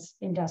India's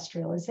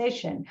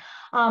industrialization.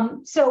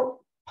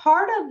 So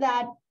part of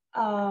that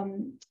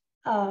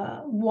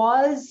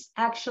was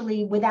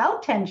actually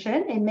without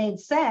tension. It made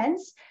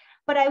sense.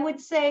 But I would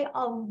say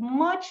a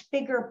much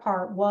bigger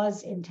part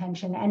was in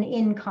tension and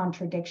in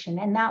contradiction.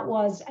 And that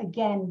was,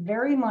 again,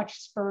 very much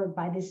spurred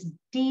by this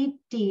deep,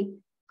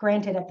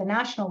 granted at the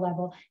national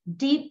level,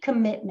 deep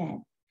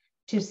commitment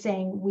to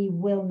saying we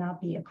will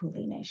not be a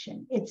coolie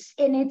nation. It's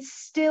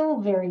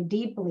still very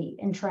deeply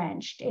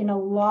entrenched in a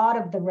lot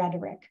of the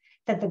rhetoric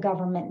that the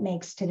government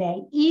makes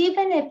today,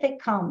 even if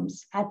it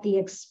comes at the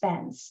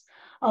expense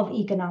of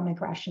economic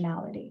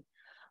rationality.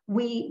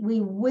 We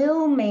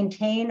will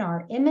maintain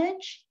our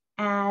image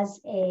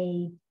as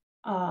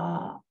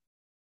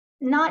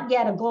not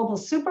yet a global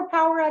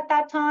superpower at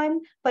that time,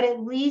 but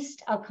at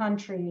least a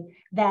country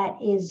that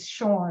is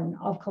shorn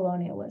of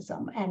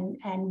colonialism and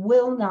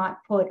will not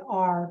put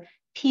our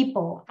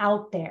people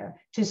out there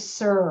to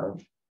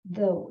serve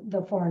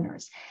the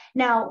foreigners.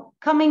 Now,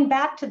 coming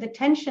back to the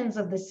tensions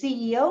of the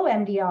CEO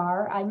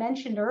MDR, I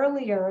mentioned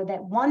earlier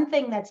that one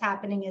thing that's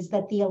happening is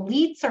that the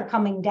elites are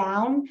coming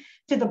down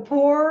to the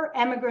poor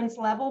immigrants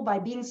level by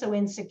being so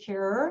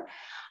insecure.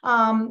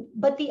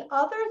 But the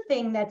other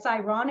thing that's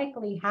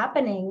ironically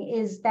happening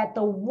is that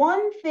the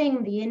one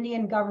thing the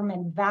Indian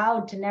government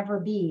vowed to never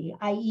be,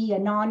 i.e. a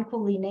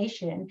non-coolie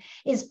nation,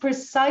 is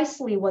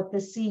precisely what the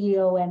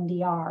CEO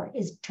MDR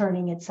is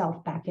turning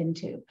itself back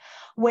into,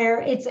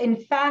 where it's in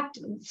fact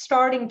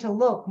starting to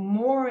look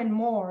more and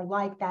more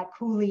like that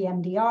coolie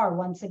MDR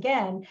once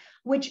again,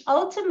 which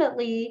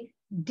ultimately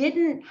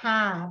didn't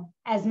have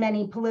as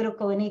many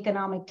political and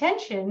economic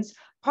tensions,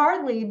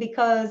 partly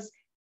because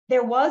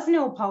there was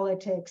no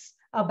politics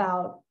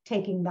about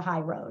taking the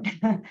high road.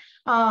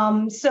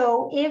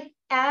 So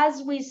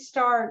as we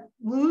start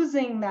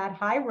losing that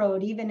high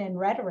road, even in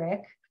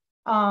rhetoric,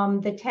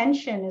 the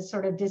tension is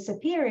sort of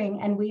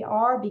disappearing, and we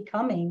are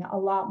becoming a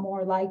lot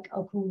more like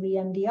a coolie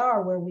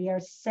MDR, where we are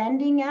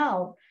sending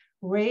out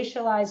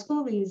racialized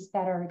coolies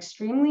that are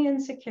extremely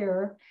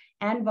insecure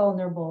and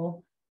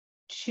vulnerable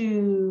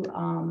to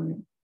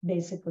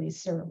basically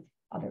serve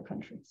other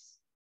countries.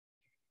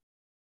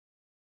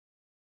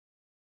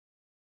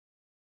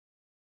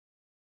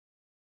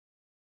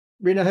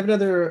 Rina, I have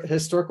another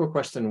historical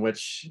question,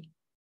 which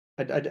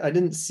I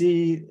didn't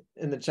see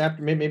in the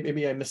chapter.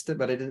 Maybe I missed it,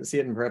 but I didn't see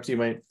it, and perhaps you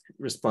might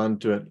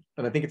respond to it.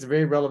 And I think it's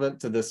very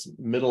relevant to this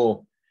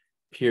middle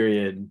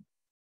period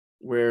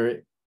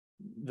where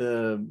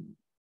the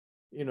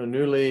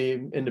newly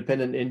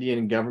independent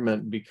Indian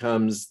government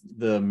becomes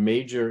the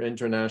major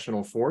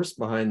international force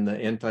behind the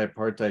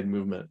anti-apartheid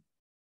movement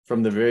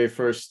from the very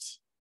first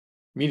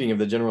meeting of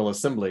the General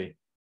Assembly.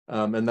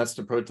 And that's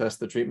to protest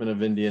the treatment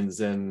of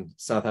Indians in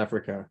South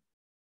Africa.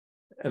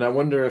 And I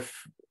wonder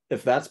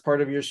if that's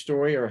part of your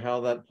story or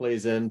how that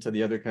plays into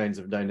the other kinds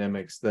of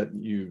dynamics that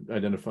you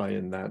identify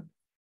in that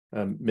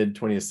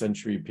mid-20th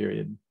century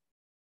period.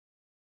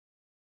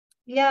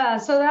 Yeah,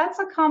 so that's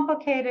a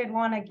complicated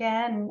one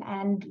again,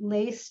 and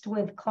laced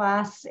with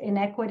class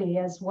inequity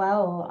as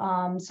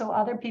well. So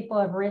other people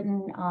have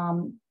written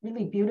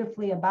really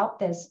beautifully about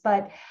this,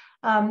 but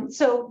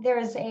so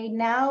there's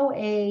now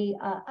a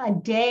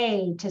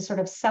day to sort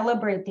of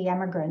celebrate the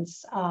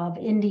emigrants of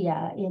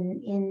India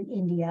in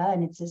India,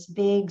 and it's this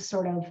big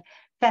sort of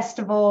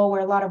festival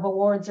where a lot of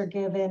awards are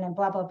given and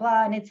blah, blah,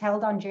 blah, and it's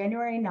held on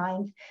January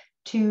 9th.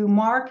 To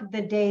mark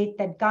the date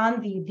that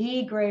Gandhi,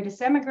 the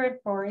greatest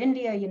immigrant for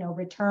India,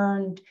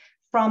 returned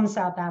from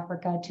South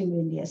Africa to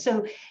India.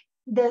 So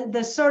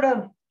the sort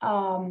of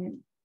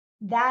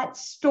that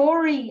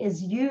story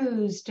is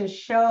used to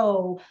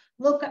show,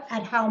 look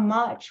at how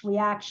much we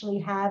actually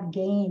have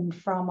gained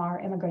from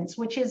our immigrants,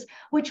 which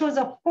was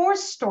a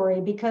forced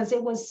story because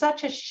it was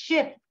such a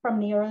shift from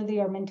the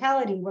earlier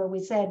mentality where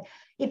we said,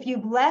 if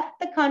you've left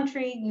the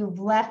country, you've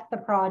left the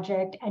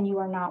project and you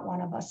are not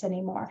one of us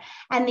anymore.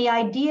 And the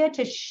idea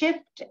to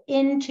shift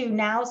into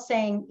now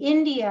saying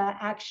India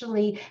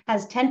actually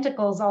has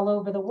tentacles all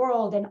over the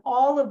world and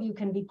all of you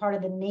can be part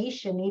of the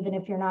nation, even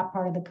if you're not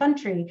part of the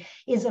country,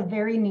 is a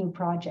very new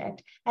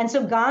project. And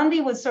so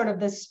Gandhi was sort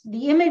of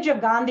the image of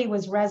Gandhi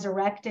was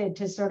resurrected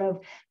to sort of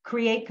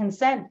create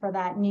consent for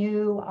that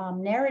new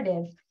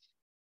narrative.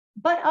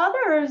 But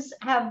others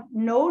have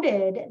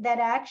noted that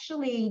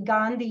actually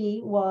Gandhi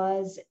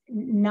was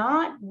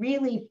not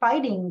really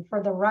fighting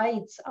for the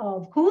rights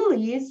of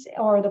coolies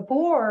or the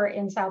poor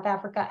in South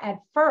Africa at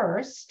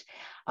first.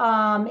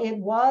 It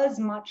was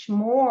much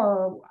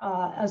more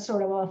a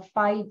sort of a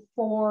fight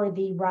for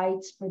the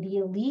rights for the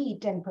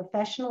elite and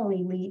professional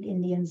elite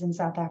Indians in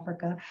South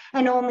Africa.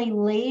 And only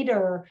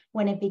later,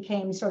 when it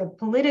became sort of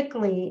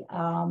politically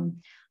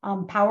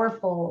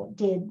powerful,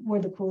 were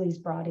the coolies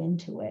brought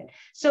into it.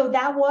 So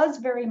that was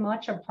very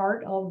much a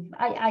part of,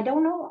 I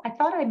don't know, I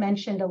thought I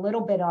mentioned a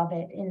little bit of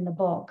it in the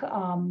book,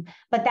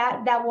 but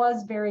that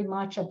was very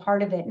much a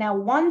part of it. Now,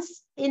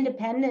 once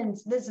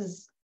independence,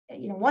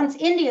 once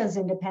India's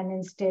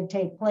independence did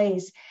take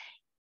place,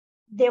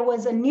 there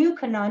was a new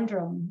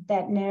conundrum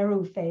that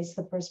Nehru faced,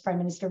 the first Prime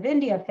Minister of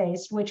India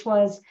faced, which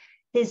was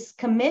this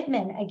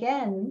commitment,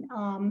 again,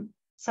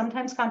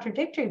 sometimes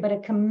contradictory, but a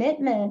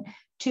commitment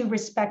to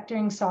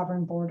respecting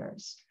sovereign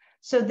borders.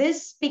 So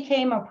this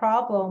became a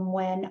problem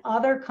when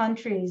other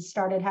countries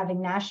started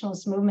having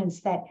nationalist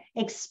movements that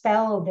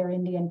expelled their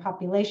Indian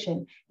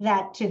population,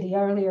 that, to the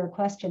earlier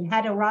question,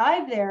 had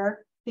arrived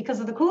there because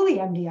of the coolie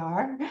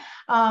MDR,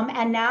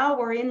 and now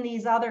we're in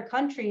these other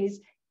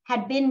countries,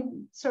 had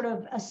been sort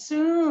of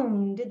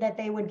assumed that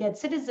they would get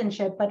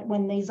citizenship, but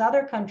when these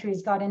other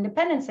countries got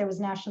independence, there was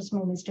nationalist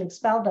movements to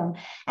expel them.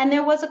 And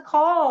there was a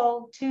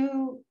call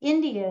to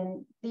the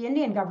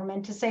Indian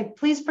government to say,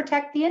 please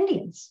protect the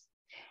Indians.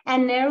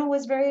 And Nehru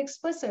was very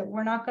explicit,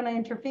 we're not going to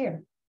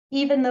interfere.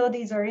 Even though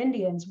these are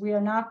Indians, we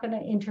are not going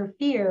to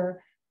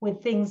interfere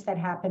with things that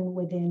happen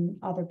within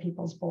other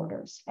people's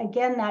borders.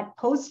 Again, that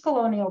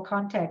post-colonial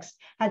context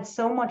had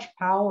so much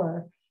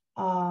power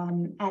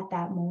at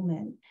that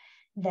moment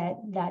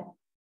that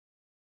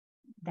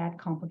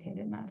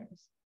complicated matters.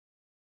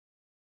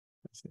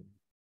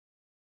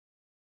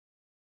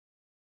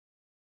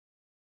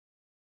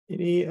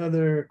 Any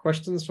other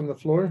questions from the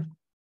floor?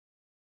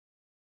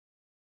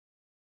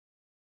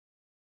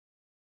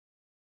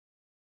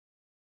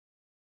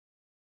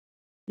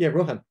 Yeah,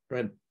 Rohan, go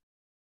ahead.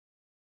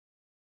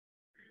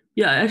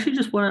 Yeah, I actually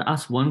just want to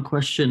ask one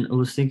question. I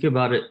was thinking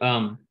about it,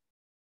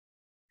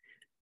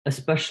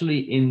 especially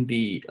in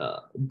the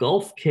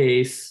Gulf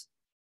case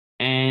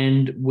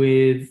and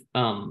with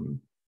kind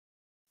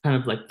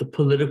of like the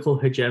political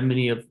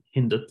hegemony of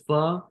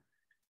Hindutva.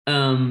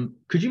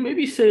 Could you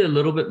maybe say a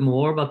little bit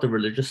more about the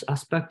religious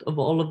aspect of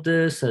all of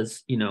this?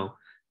 As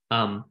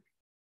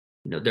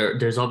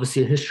there's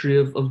obviously a history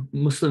of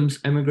Muslims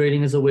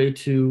emigrating as a way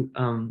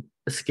to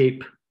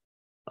escape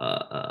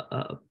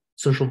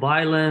social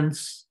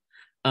violence.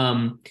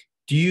 Do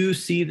you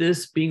see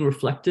this being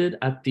reflected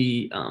at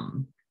the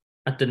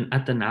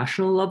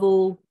national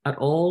level at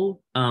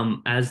all,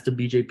 as the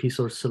BJP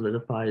sort of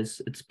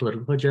solidifies its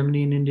political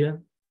hegemony in India?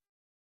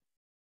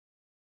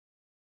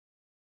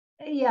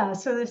 Yeah,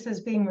 so this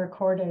is being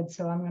recorded,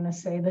 so I'm going to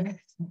say this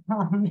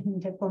in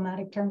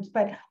diplomatic terms.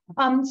 But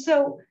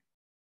so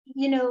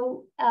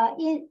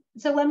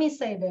let me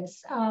say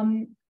this.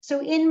 So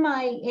in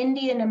my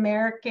Indian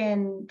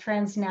American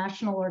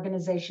transnational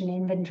organization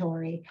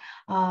inventory,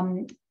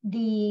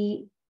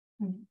 the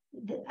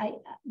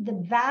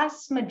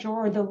vast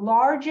majority, the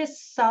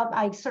largest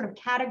I sort of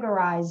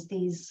categorize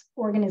these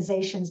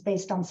organizations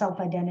based on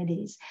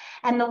self-identities.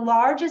 And the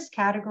largest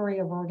category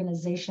of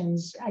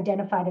organizations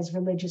identified as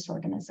religious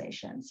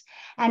organizations.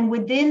 And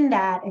within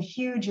that, a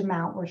huge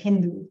amount were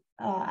Hindu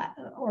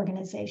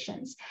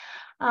organizations.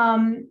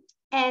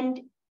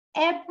 And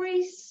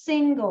every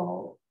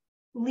single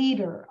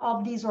leader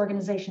of these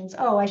organizations,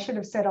 oh, I should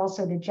have said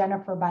also to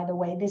Jennifer, by the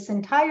way, this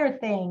entire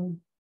thing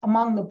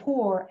among the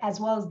poor as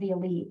well as the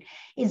elite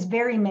is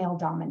very male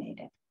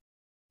dominated.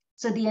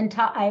 So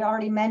I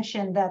already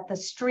mentioned that the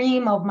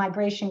stream of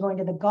migration going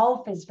to the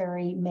Gulf is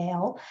very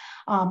male,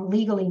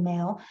 legally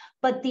male,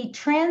 but the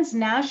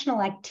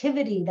transnational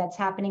activity that's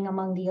happening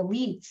among the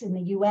elites in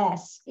the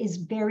US is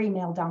very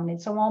male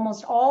dominated. So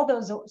almost all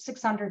those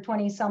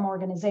 620 some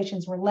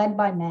organizations were led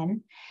by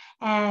men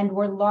and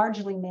were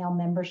largely male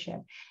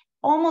membership.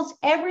 Almost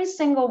every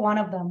single one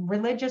of them,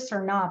 religious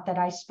or not, that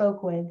I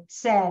spoke with,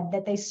 said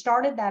that they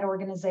started that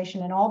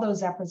organization and all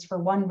those efforts for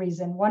one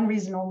reason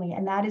only,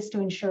 and that is to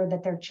ensure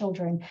that their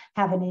children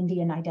have an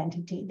Indian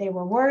identity. They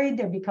were worried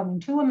they're becoming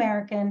too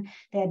American,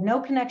 they had no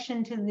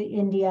connection to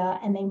India,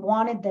 and they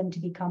wanted them to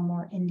become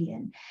more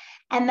Indian.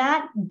 And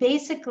that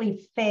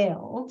basically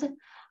failed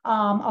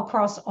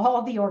across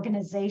all the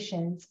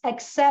organizations,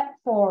 except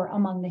for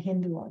among the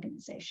Hindu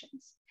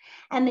organizations.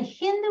 And the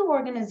Hindu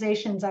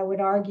organizations, I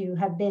would argue,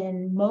 have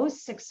been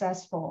most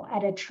successful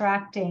at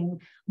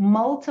attracting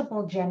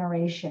multiple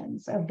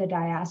generations of the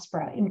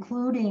diaspora,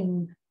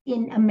 including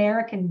in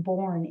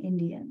American-born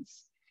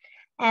Indians.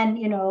 And,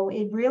 you know,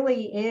 it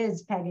really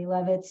is Peggy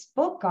Levitt's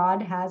book,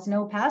 God Has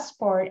No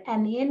Passport.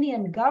 And the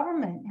Indian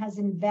government has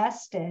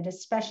invested,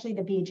 especially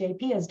the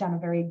BJP has done a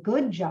very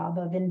good job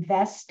of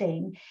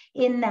investing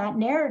in that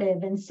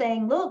narrative and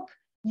saying, look,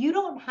 you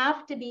don't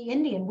have to be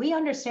Indian. We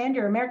understand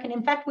you're American.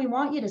 In fact, we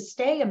want you to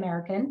stay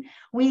American.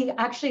 We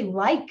actually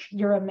like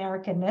your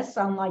Americanness,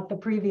 unlike the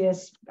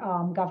previous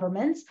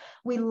governments.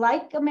 We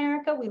like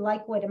America. We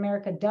like what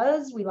America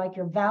does. We like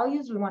your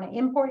values. We want to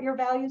import your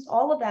values,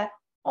 all of that.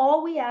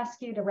 All we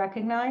ask you to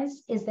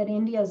recognize is that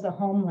India is the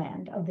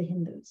homeland of the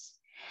Hindus.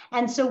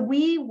 And so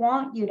we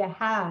want you to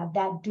have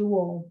that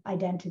dual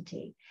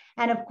identity.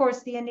 And of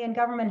course, the Indian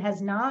government has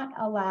not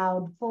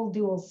allowed full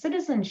dual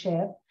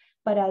citizenship.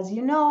 But as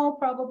you know,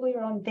 probably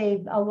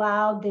they've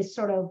allowed this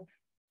sort of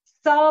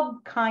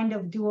sub kind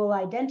of dual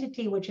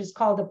identity, which is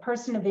called a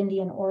person of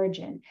Indian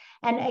origin.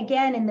 And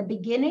again, in the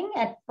beginning,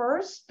 at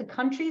first, the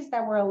countries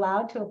that were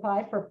allowed to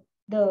apply for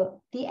the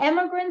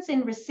immigrants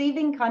in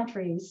receiving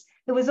countries,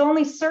 it was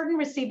only certain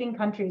receiving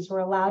countries were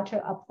allowed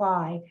to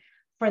apply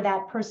for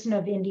that person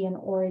of Indian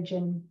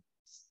origin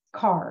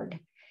card.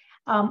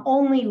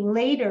 Only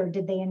later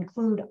did they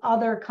include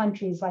other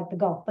countries like the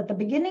Gulf. But the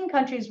beginning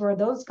countries were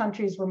those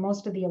countries where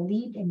most of the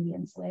elite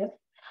Indians live.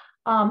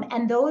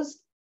 And those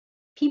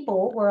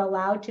people were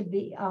allowed to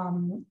be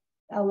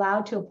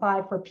allowed to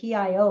apply for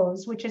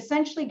PIOs, which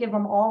essentially give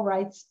them all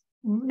rights,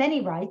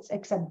 many rights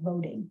except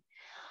voting.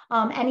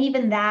 And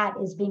even that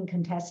is being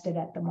contested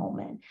at the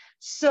moment.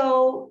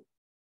 So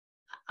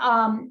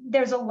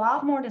there's a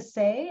lot more to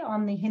say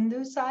on the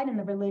Hindu side and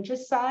the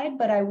religious side,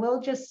 but I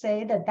will just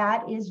say that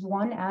that is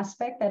one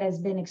aspect that has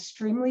been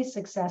extremely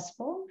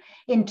successful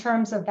in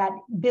terms of that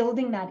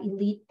building that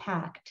elite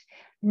pact,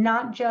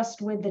 not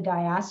just with the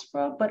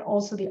diaspora, but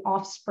also the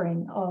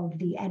offspring of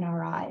the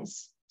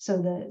NRIs. So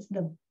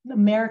the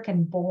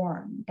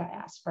American-born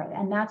diaspora,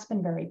 and that's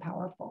been very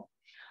powerful.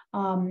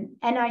 And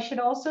I should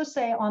also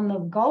say on the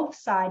Gulf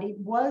side,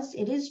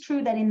 it is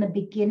true that in the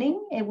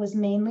beginning, it was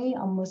mainly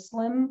a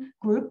Muslim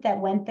group that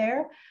went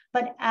there.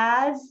 But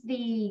as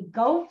the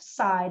Gulf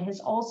side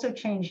has also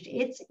changed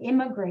its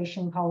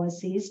immigration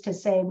policies to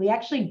say, we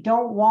actually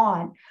don't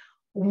want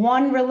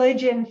one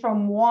religion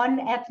from one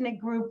ethnic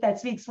group that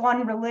speaks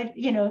one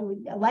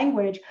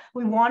language.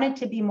 We want it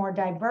to be more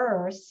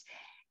diverse,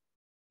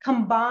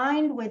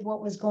 combined with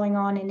what was going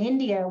on in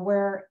India,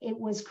 where it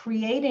was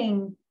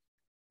creating.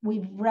 We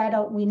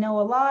know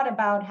a lot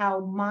about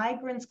how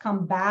migrants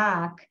come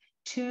back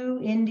to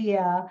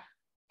India,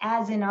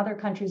 as in other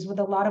countries, with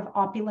a lot of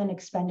opulent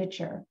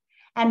expenditure.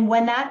 And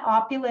when that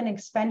opulent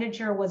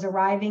expenditure was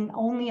arriving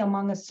only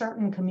among a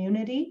certain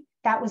community,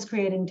 that was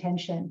creating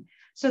tension.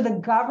 So the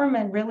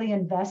government really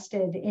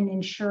invested in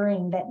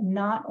ensuring that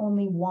not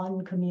only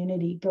one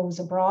community goes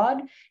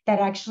abroad, that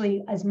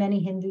actually as many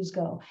Hindus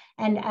go.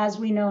 And as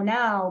we know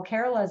now,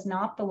 Kerala is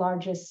not the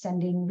largest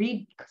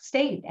sending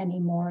state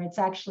anymore. It's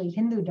actually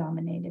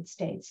Hindu-dominated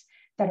states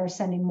that are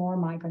sending more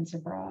migrants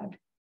abroad.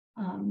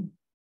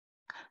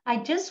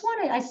 I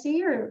see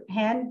your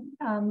hand,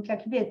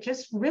 Jakubit,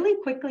 just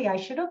really quickly, I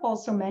should have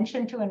also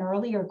mentioned to an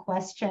earlier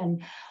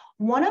question,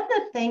 one of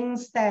the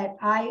things that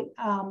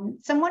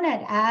someone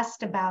had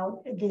asked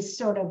about this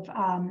sort of,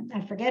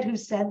 I forget who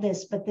said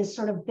this, but this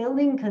sort of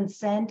building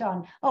consent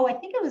on, I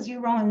think it was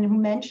you, Rohan, who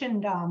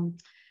mentioned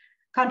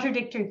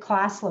contradictory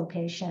class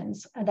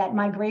locations, that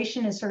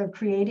migration is sort of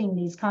creating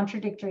these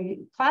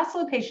contradictory class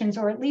locations,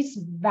 or at least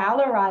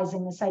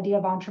valorizing this idea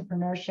of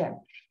entrepreneurship.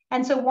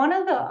 And so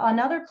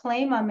another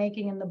claim I'm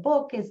making in the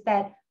book is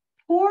that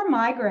poor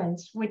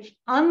migrants, which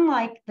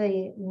unlike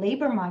the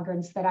labor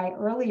migrants that I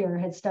earlier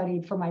had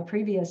studied for my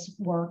previous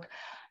work,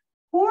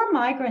 poor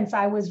migrants,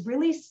 I was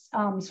really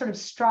sort of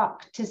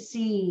struck to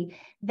see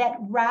that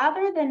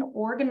rather than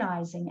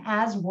organizing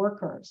as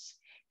workers,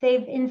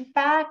 they've in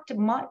fact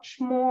much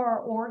more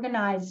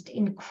organized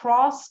in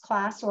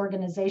cross-class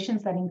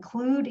organizations that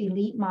include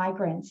elite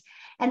migrants,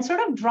 and sort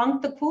of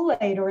drunk the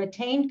Kool-Aid or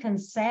attained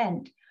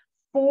consent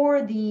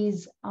for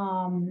these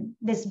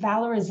this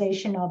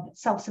valorization of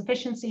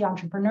self-sufficiency,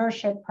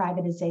 entrepreneurship,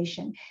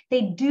 privatization.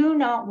 They do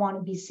not want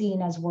to be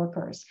seen as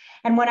workers.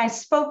 And when I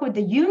spoke with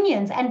the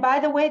unions, and by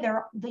the way,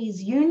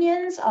 these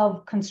unions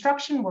of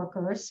construction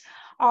workers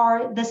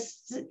are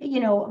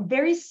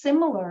very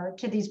similar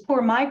to these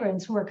poor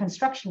migrants who are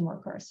construction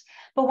workers.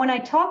 But when I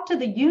talked to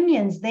the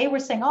unions, they were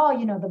saying, oh,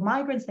 the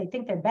migrants, they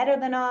think they're better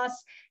than us,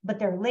 but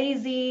they're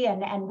lazy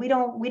and we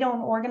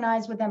don't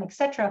organize with them,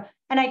 etc.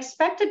 And I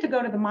expected to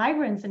go to the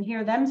migrants and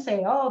hear them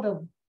say,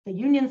 oh, the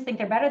unions think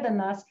they're better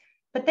than us.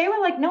 But they were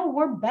like, no,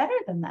 we're better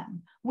than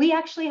them. We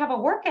actually have a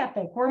work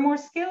ethic. We're more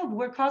skilled.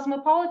 We're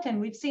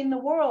cosmopolitan. We've seen the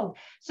world.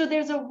 So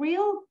there's a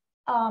real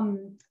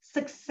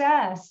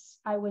success,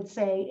 I would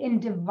say, in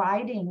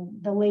dividing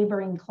the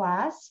laboring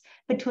class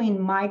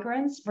between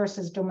migrants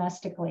versus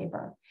domestic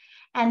labor.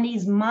 And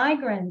these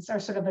migrants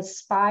are sort of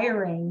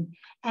aspiring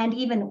and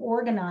even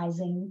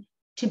organizing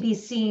to be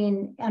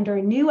seen under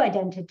a new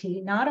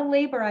identity, not a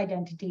labor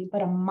identity,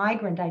 but a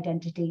migrant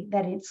identity,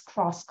 that it's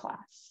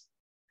cross-class.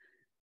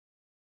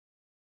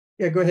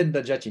 Yeah, go ahead,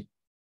 Jachi.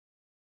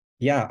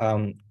 Yeah,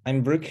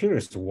 I'm very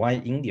curious why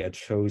India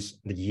chose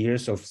the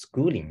years of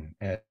schooling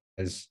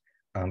as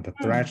the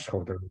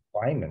threshold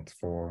requirement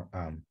for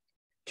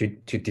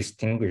to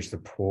distinguish the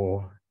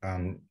poor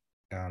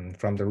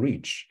from the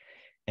rich.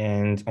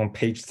 And on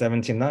page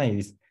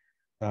 79,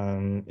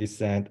 it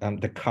said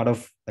the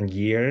cutoff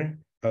year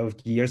of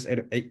years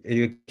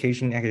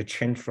education actually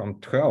changed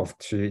from 12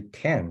 to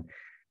 10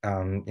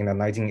 in the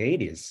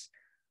 1980s.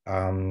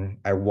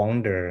 I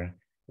wonder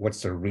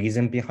what's the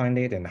reason behind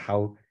it and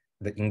how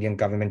the Indian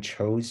government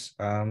chose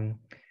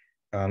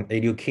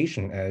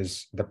education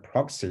as the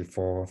proxy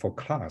for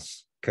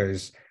class,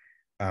 because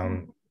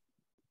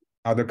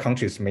other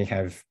countries may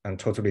have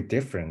totally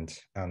different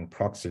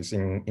proxies.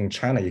 In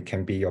China, it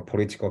can be your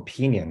political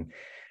opinion,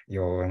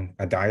 your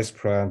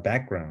diaspora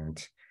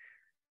background.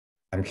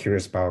 I'm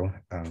curious about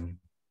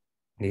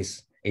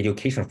this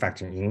education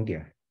factor in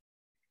India.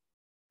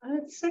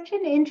 It's such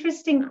an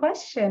interesting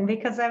question,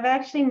 because I've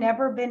actually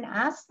never been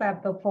asked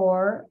that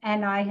before.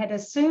 And I had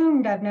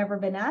assumed I've never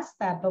been asked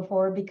that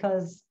before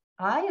because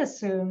I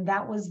assumed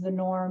that was the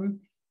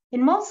norm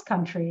in most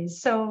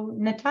countries. So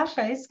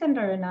Natasha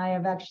Iskander and I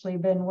have actually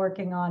been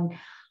working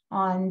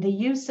on the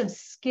use of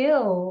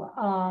skill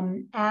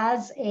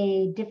as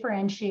a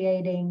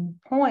differentiating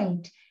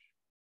point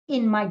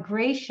in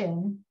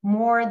migration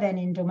more than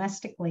in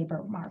domestic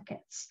labor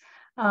markets.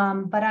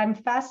 But I'm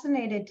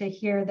fascinated to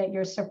hear that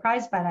you're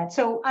surprised by that.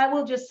 So I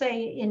will just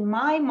say, in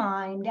my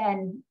mind,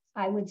 and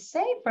I would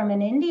say from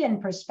an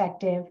Indian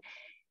perspective,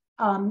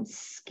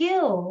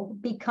 skill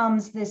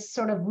becomes this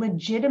sort of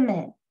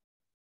legitimate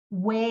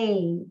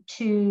way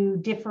to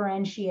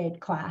differentiate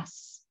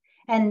class.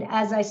 And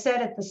as I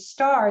said at the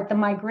start, the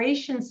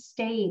migration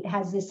state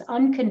has this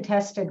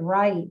uncontested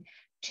right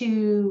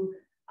to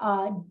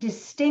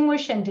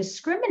distinguish and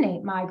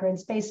discriminate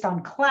migrants based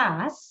on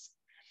class.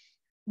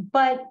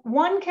 But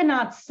one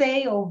cannot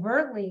say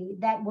overtly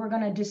that we're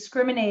going to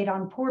discriminate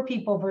on poor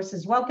people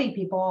versus wealthy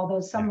people,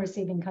 although some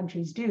receiving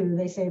countries do.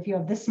 They say if you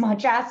have this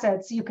much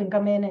assets, you can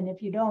come in, and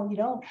if you don't, you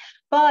don't.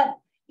 But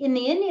in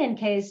the Indian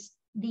case,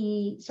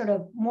 the sort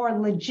of more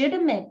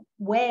legitimate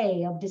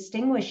way of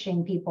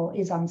distinguishing people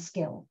is on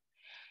skill.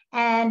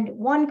 And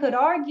one could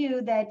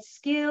argue that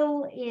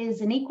skill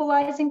is an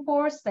equalizing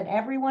force, that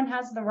everyone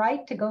has the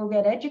right to go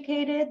get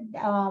educated.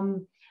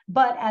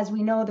 But as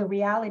we know, the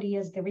reality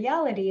is the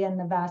reality, and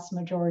the vast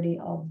majority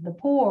of the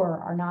poor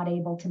are not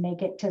able to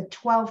make it to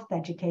 12th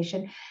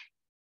education.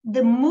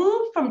 The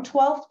move from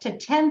 12th to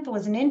 10th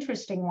was an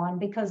interesting one,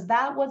 because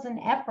that was an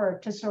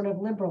effort to sort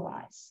of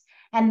liberalize.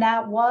 And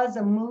that was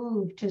a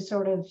move to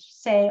sort of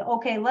say,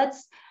 okay,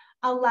 let's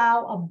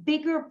allow a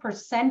bigger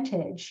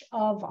percentage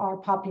of our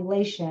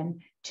population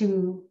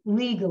to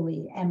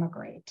legally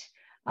emigrate.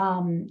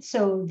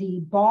 So the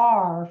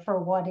bar for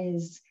what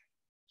is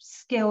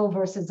skill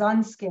versus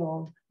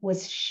unskilled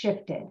was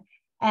shifted.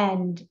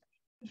 And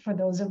for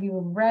those of you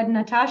who've read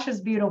Natasha's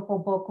beautiful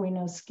book, we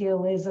know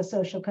skill is a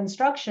social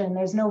construction.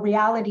 There's no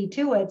reality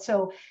to it.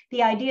 So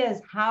the idea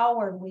is, how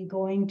are we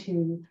going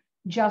to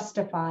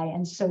justify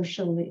and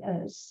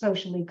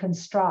socially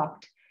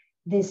construct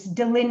this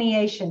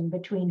delineation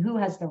between who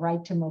has the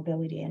right to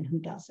mobility and who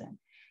doesn't?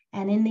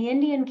 And in the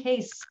Indian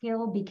case,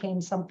 skill became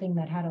something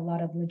that had a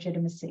lot of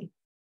legitimacy,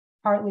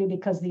 partly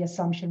because the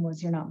assumption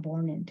was you're not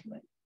born into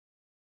it.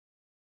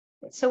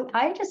 So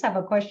I just have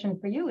a question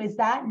for you. Is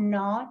that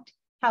not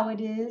how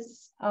it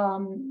is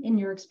in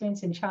your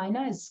experience in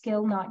China? Is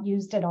skill not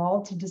used at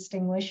all to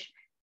distinguish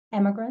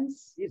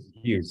immigrants? It's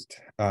used,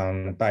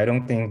 but I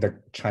don't think the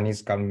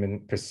Chinese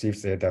government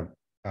perceives it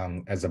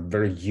as a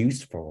very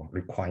useful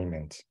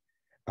requirement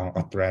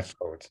or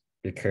threshold,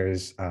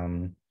 because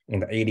in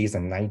the 80s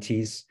and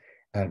 90s,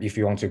 if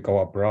you want to go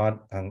abroad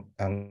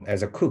and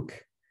as a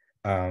cook,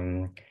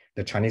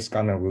 the Chinese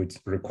government would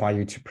require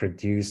you to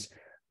produce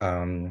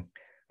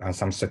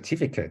some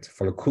certificate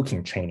for the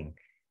cooking training.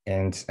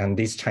 And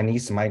these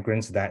Chinese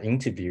migrants that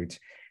interviewed,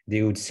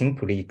 they would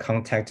simply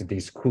contact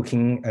these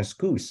cooking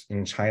schools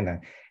in China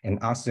and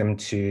ask them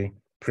to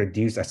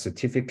produce a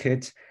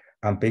certificate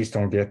based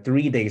on their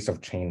 3 days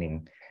of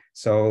training.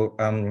 So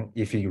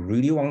if you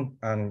really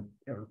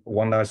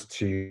want us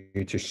to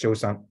show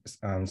some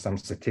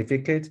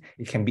certificate,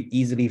 it can be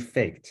easily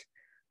faked.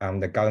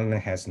 The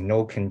government has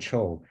no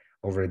control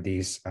over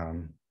these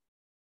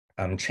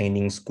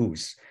training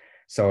schools.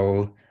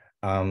 So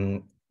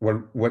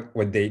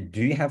what they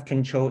do have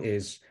control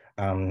is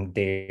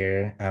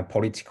their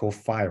political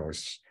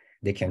files.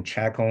 They can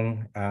check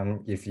on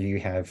if you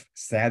have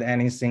said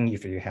anything,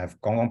 if you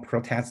have gone on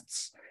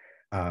protests.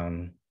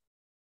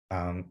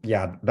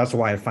 Yeah, that's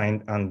why I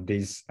find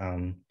these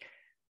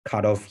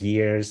cutoff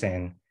years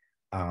and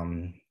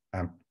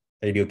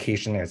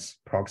education as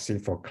proxy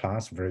for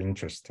class very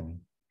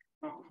interesting.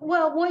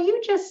 Well, what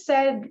you just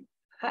said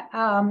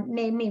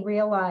made me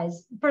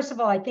realize, first of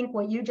all, I think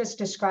what you just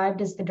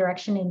described is the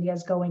direction India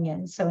is going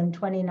in. So in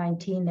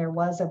 2019, there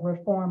was a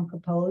reform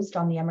proposed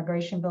on the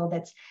immigration bill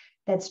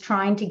that's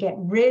trying to get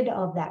rid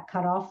of that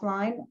cutoff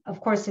line.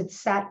 Of course, it's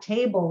sat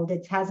tabled,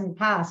 it hasn't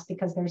passed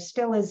because there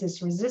still is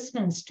this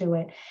resistance to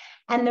it.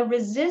 And the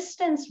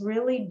resistance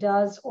really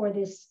does, or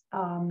this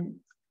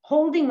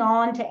holding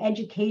on to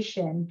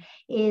education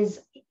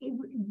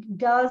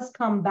does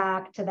come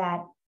back to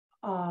that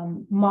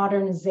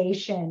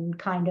modernization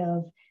kind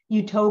of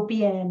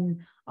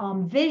utopian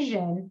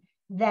vision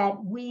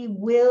that we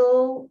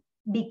will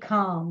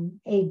become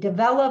a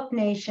developed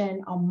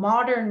nation, a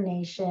modern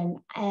nation,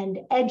 and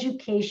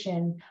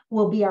education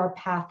will be our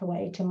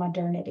pathway to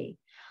modernity.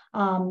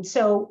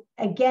 So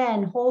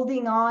again,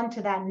 holding on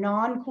to that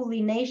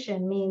non-coolie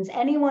nation means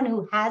anyone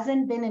who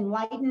hasn't been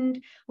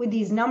enlightened with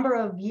these number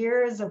of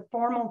years of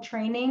formal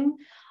training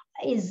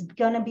is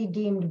going to be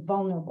deemed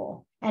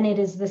vulnerable. And it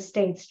is the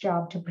state's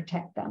job to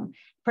protect them.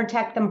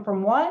 Protect them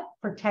from what?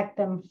 Protect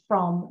them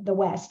from the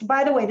West.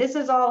 By the way, this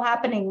is all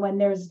happening when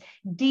there's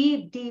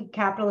deep, deep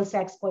capitalist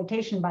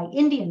exploitation by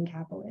Indian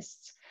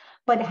capitalists.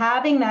 But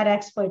having that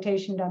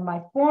exploitation done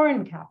by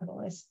foreign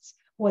capitalists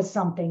was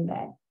something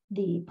that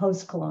the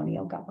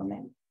post-colonial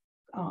government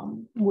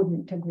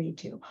wouldn't agree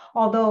to.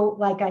 Although,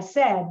 like I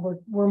said,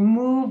 we're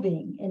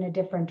moving in a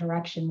different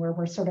direction where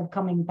we're sort of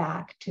coming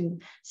back to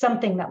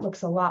something that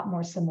looks a lot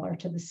more similar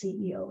to the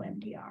CEO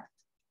MDR.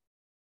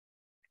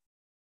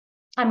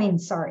 I mean,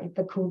 sorry,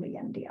 the coolie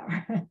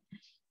MDR.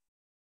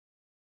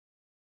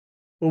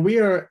 Well, we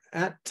are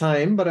at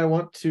time, but I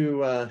want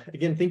to,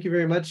 again, thank you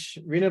very much,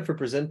 Rina, for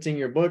presenting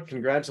your book.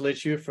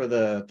 Congratulate you for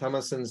the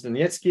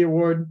Thomason-Znaniecki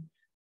Award.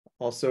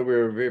 Also,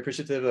 we're very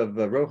appreciative of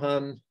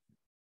Rohan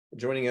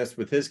joining us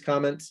with his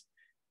comments,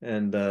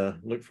 and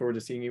look forward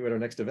to seeing you at our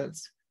next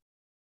events.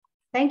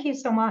 Thank you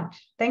so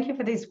much. Thank you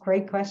for these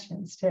great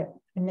questions, too.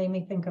 It made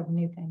me think of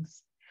new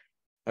things.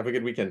 Have a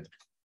good weekend.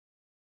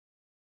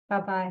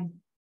 Bye-bye.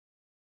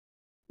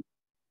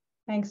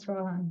 Thanks,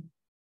 Rohan.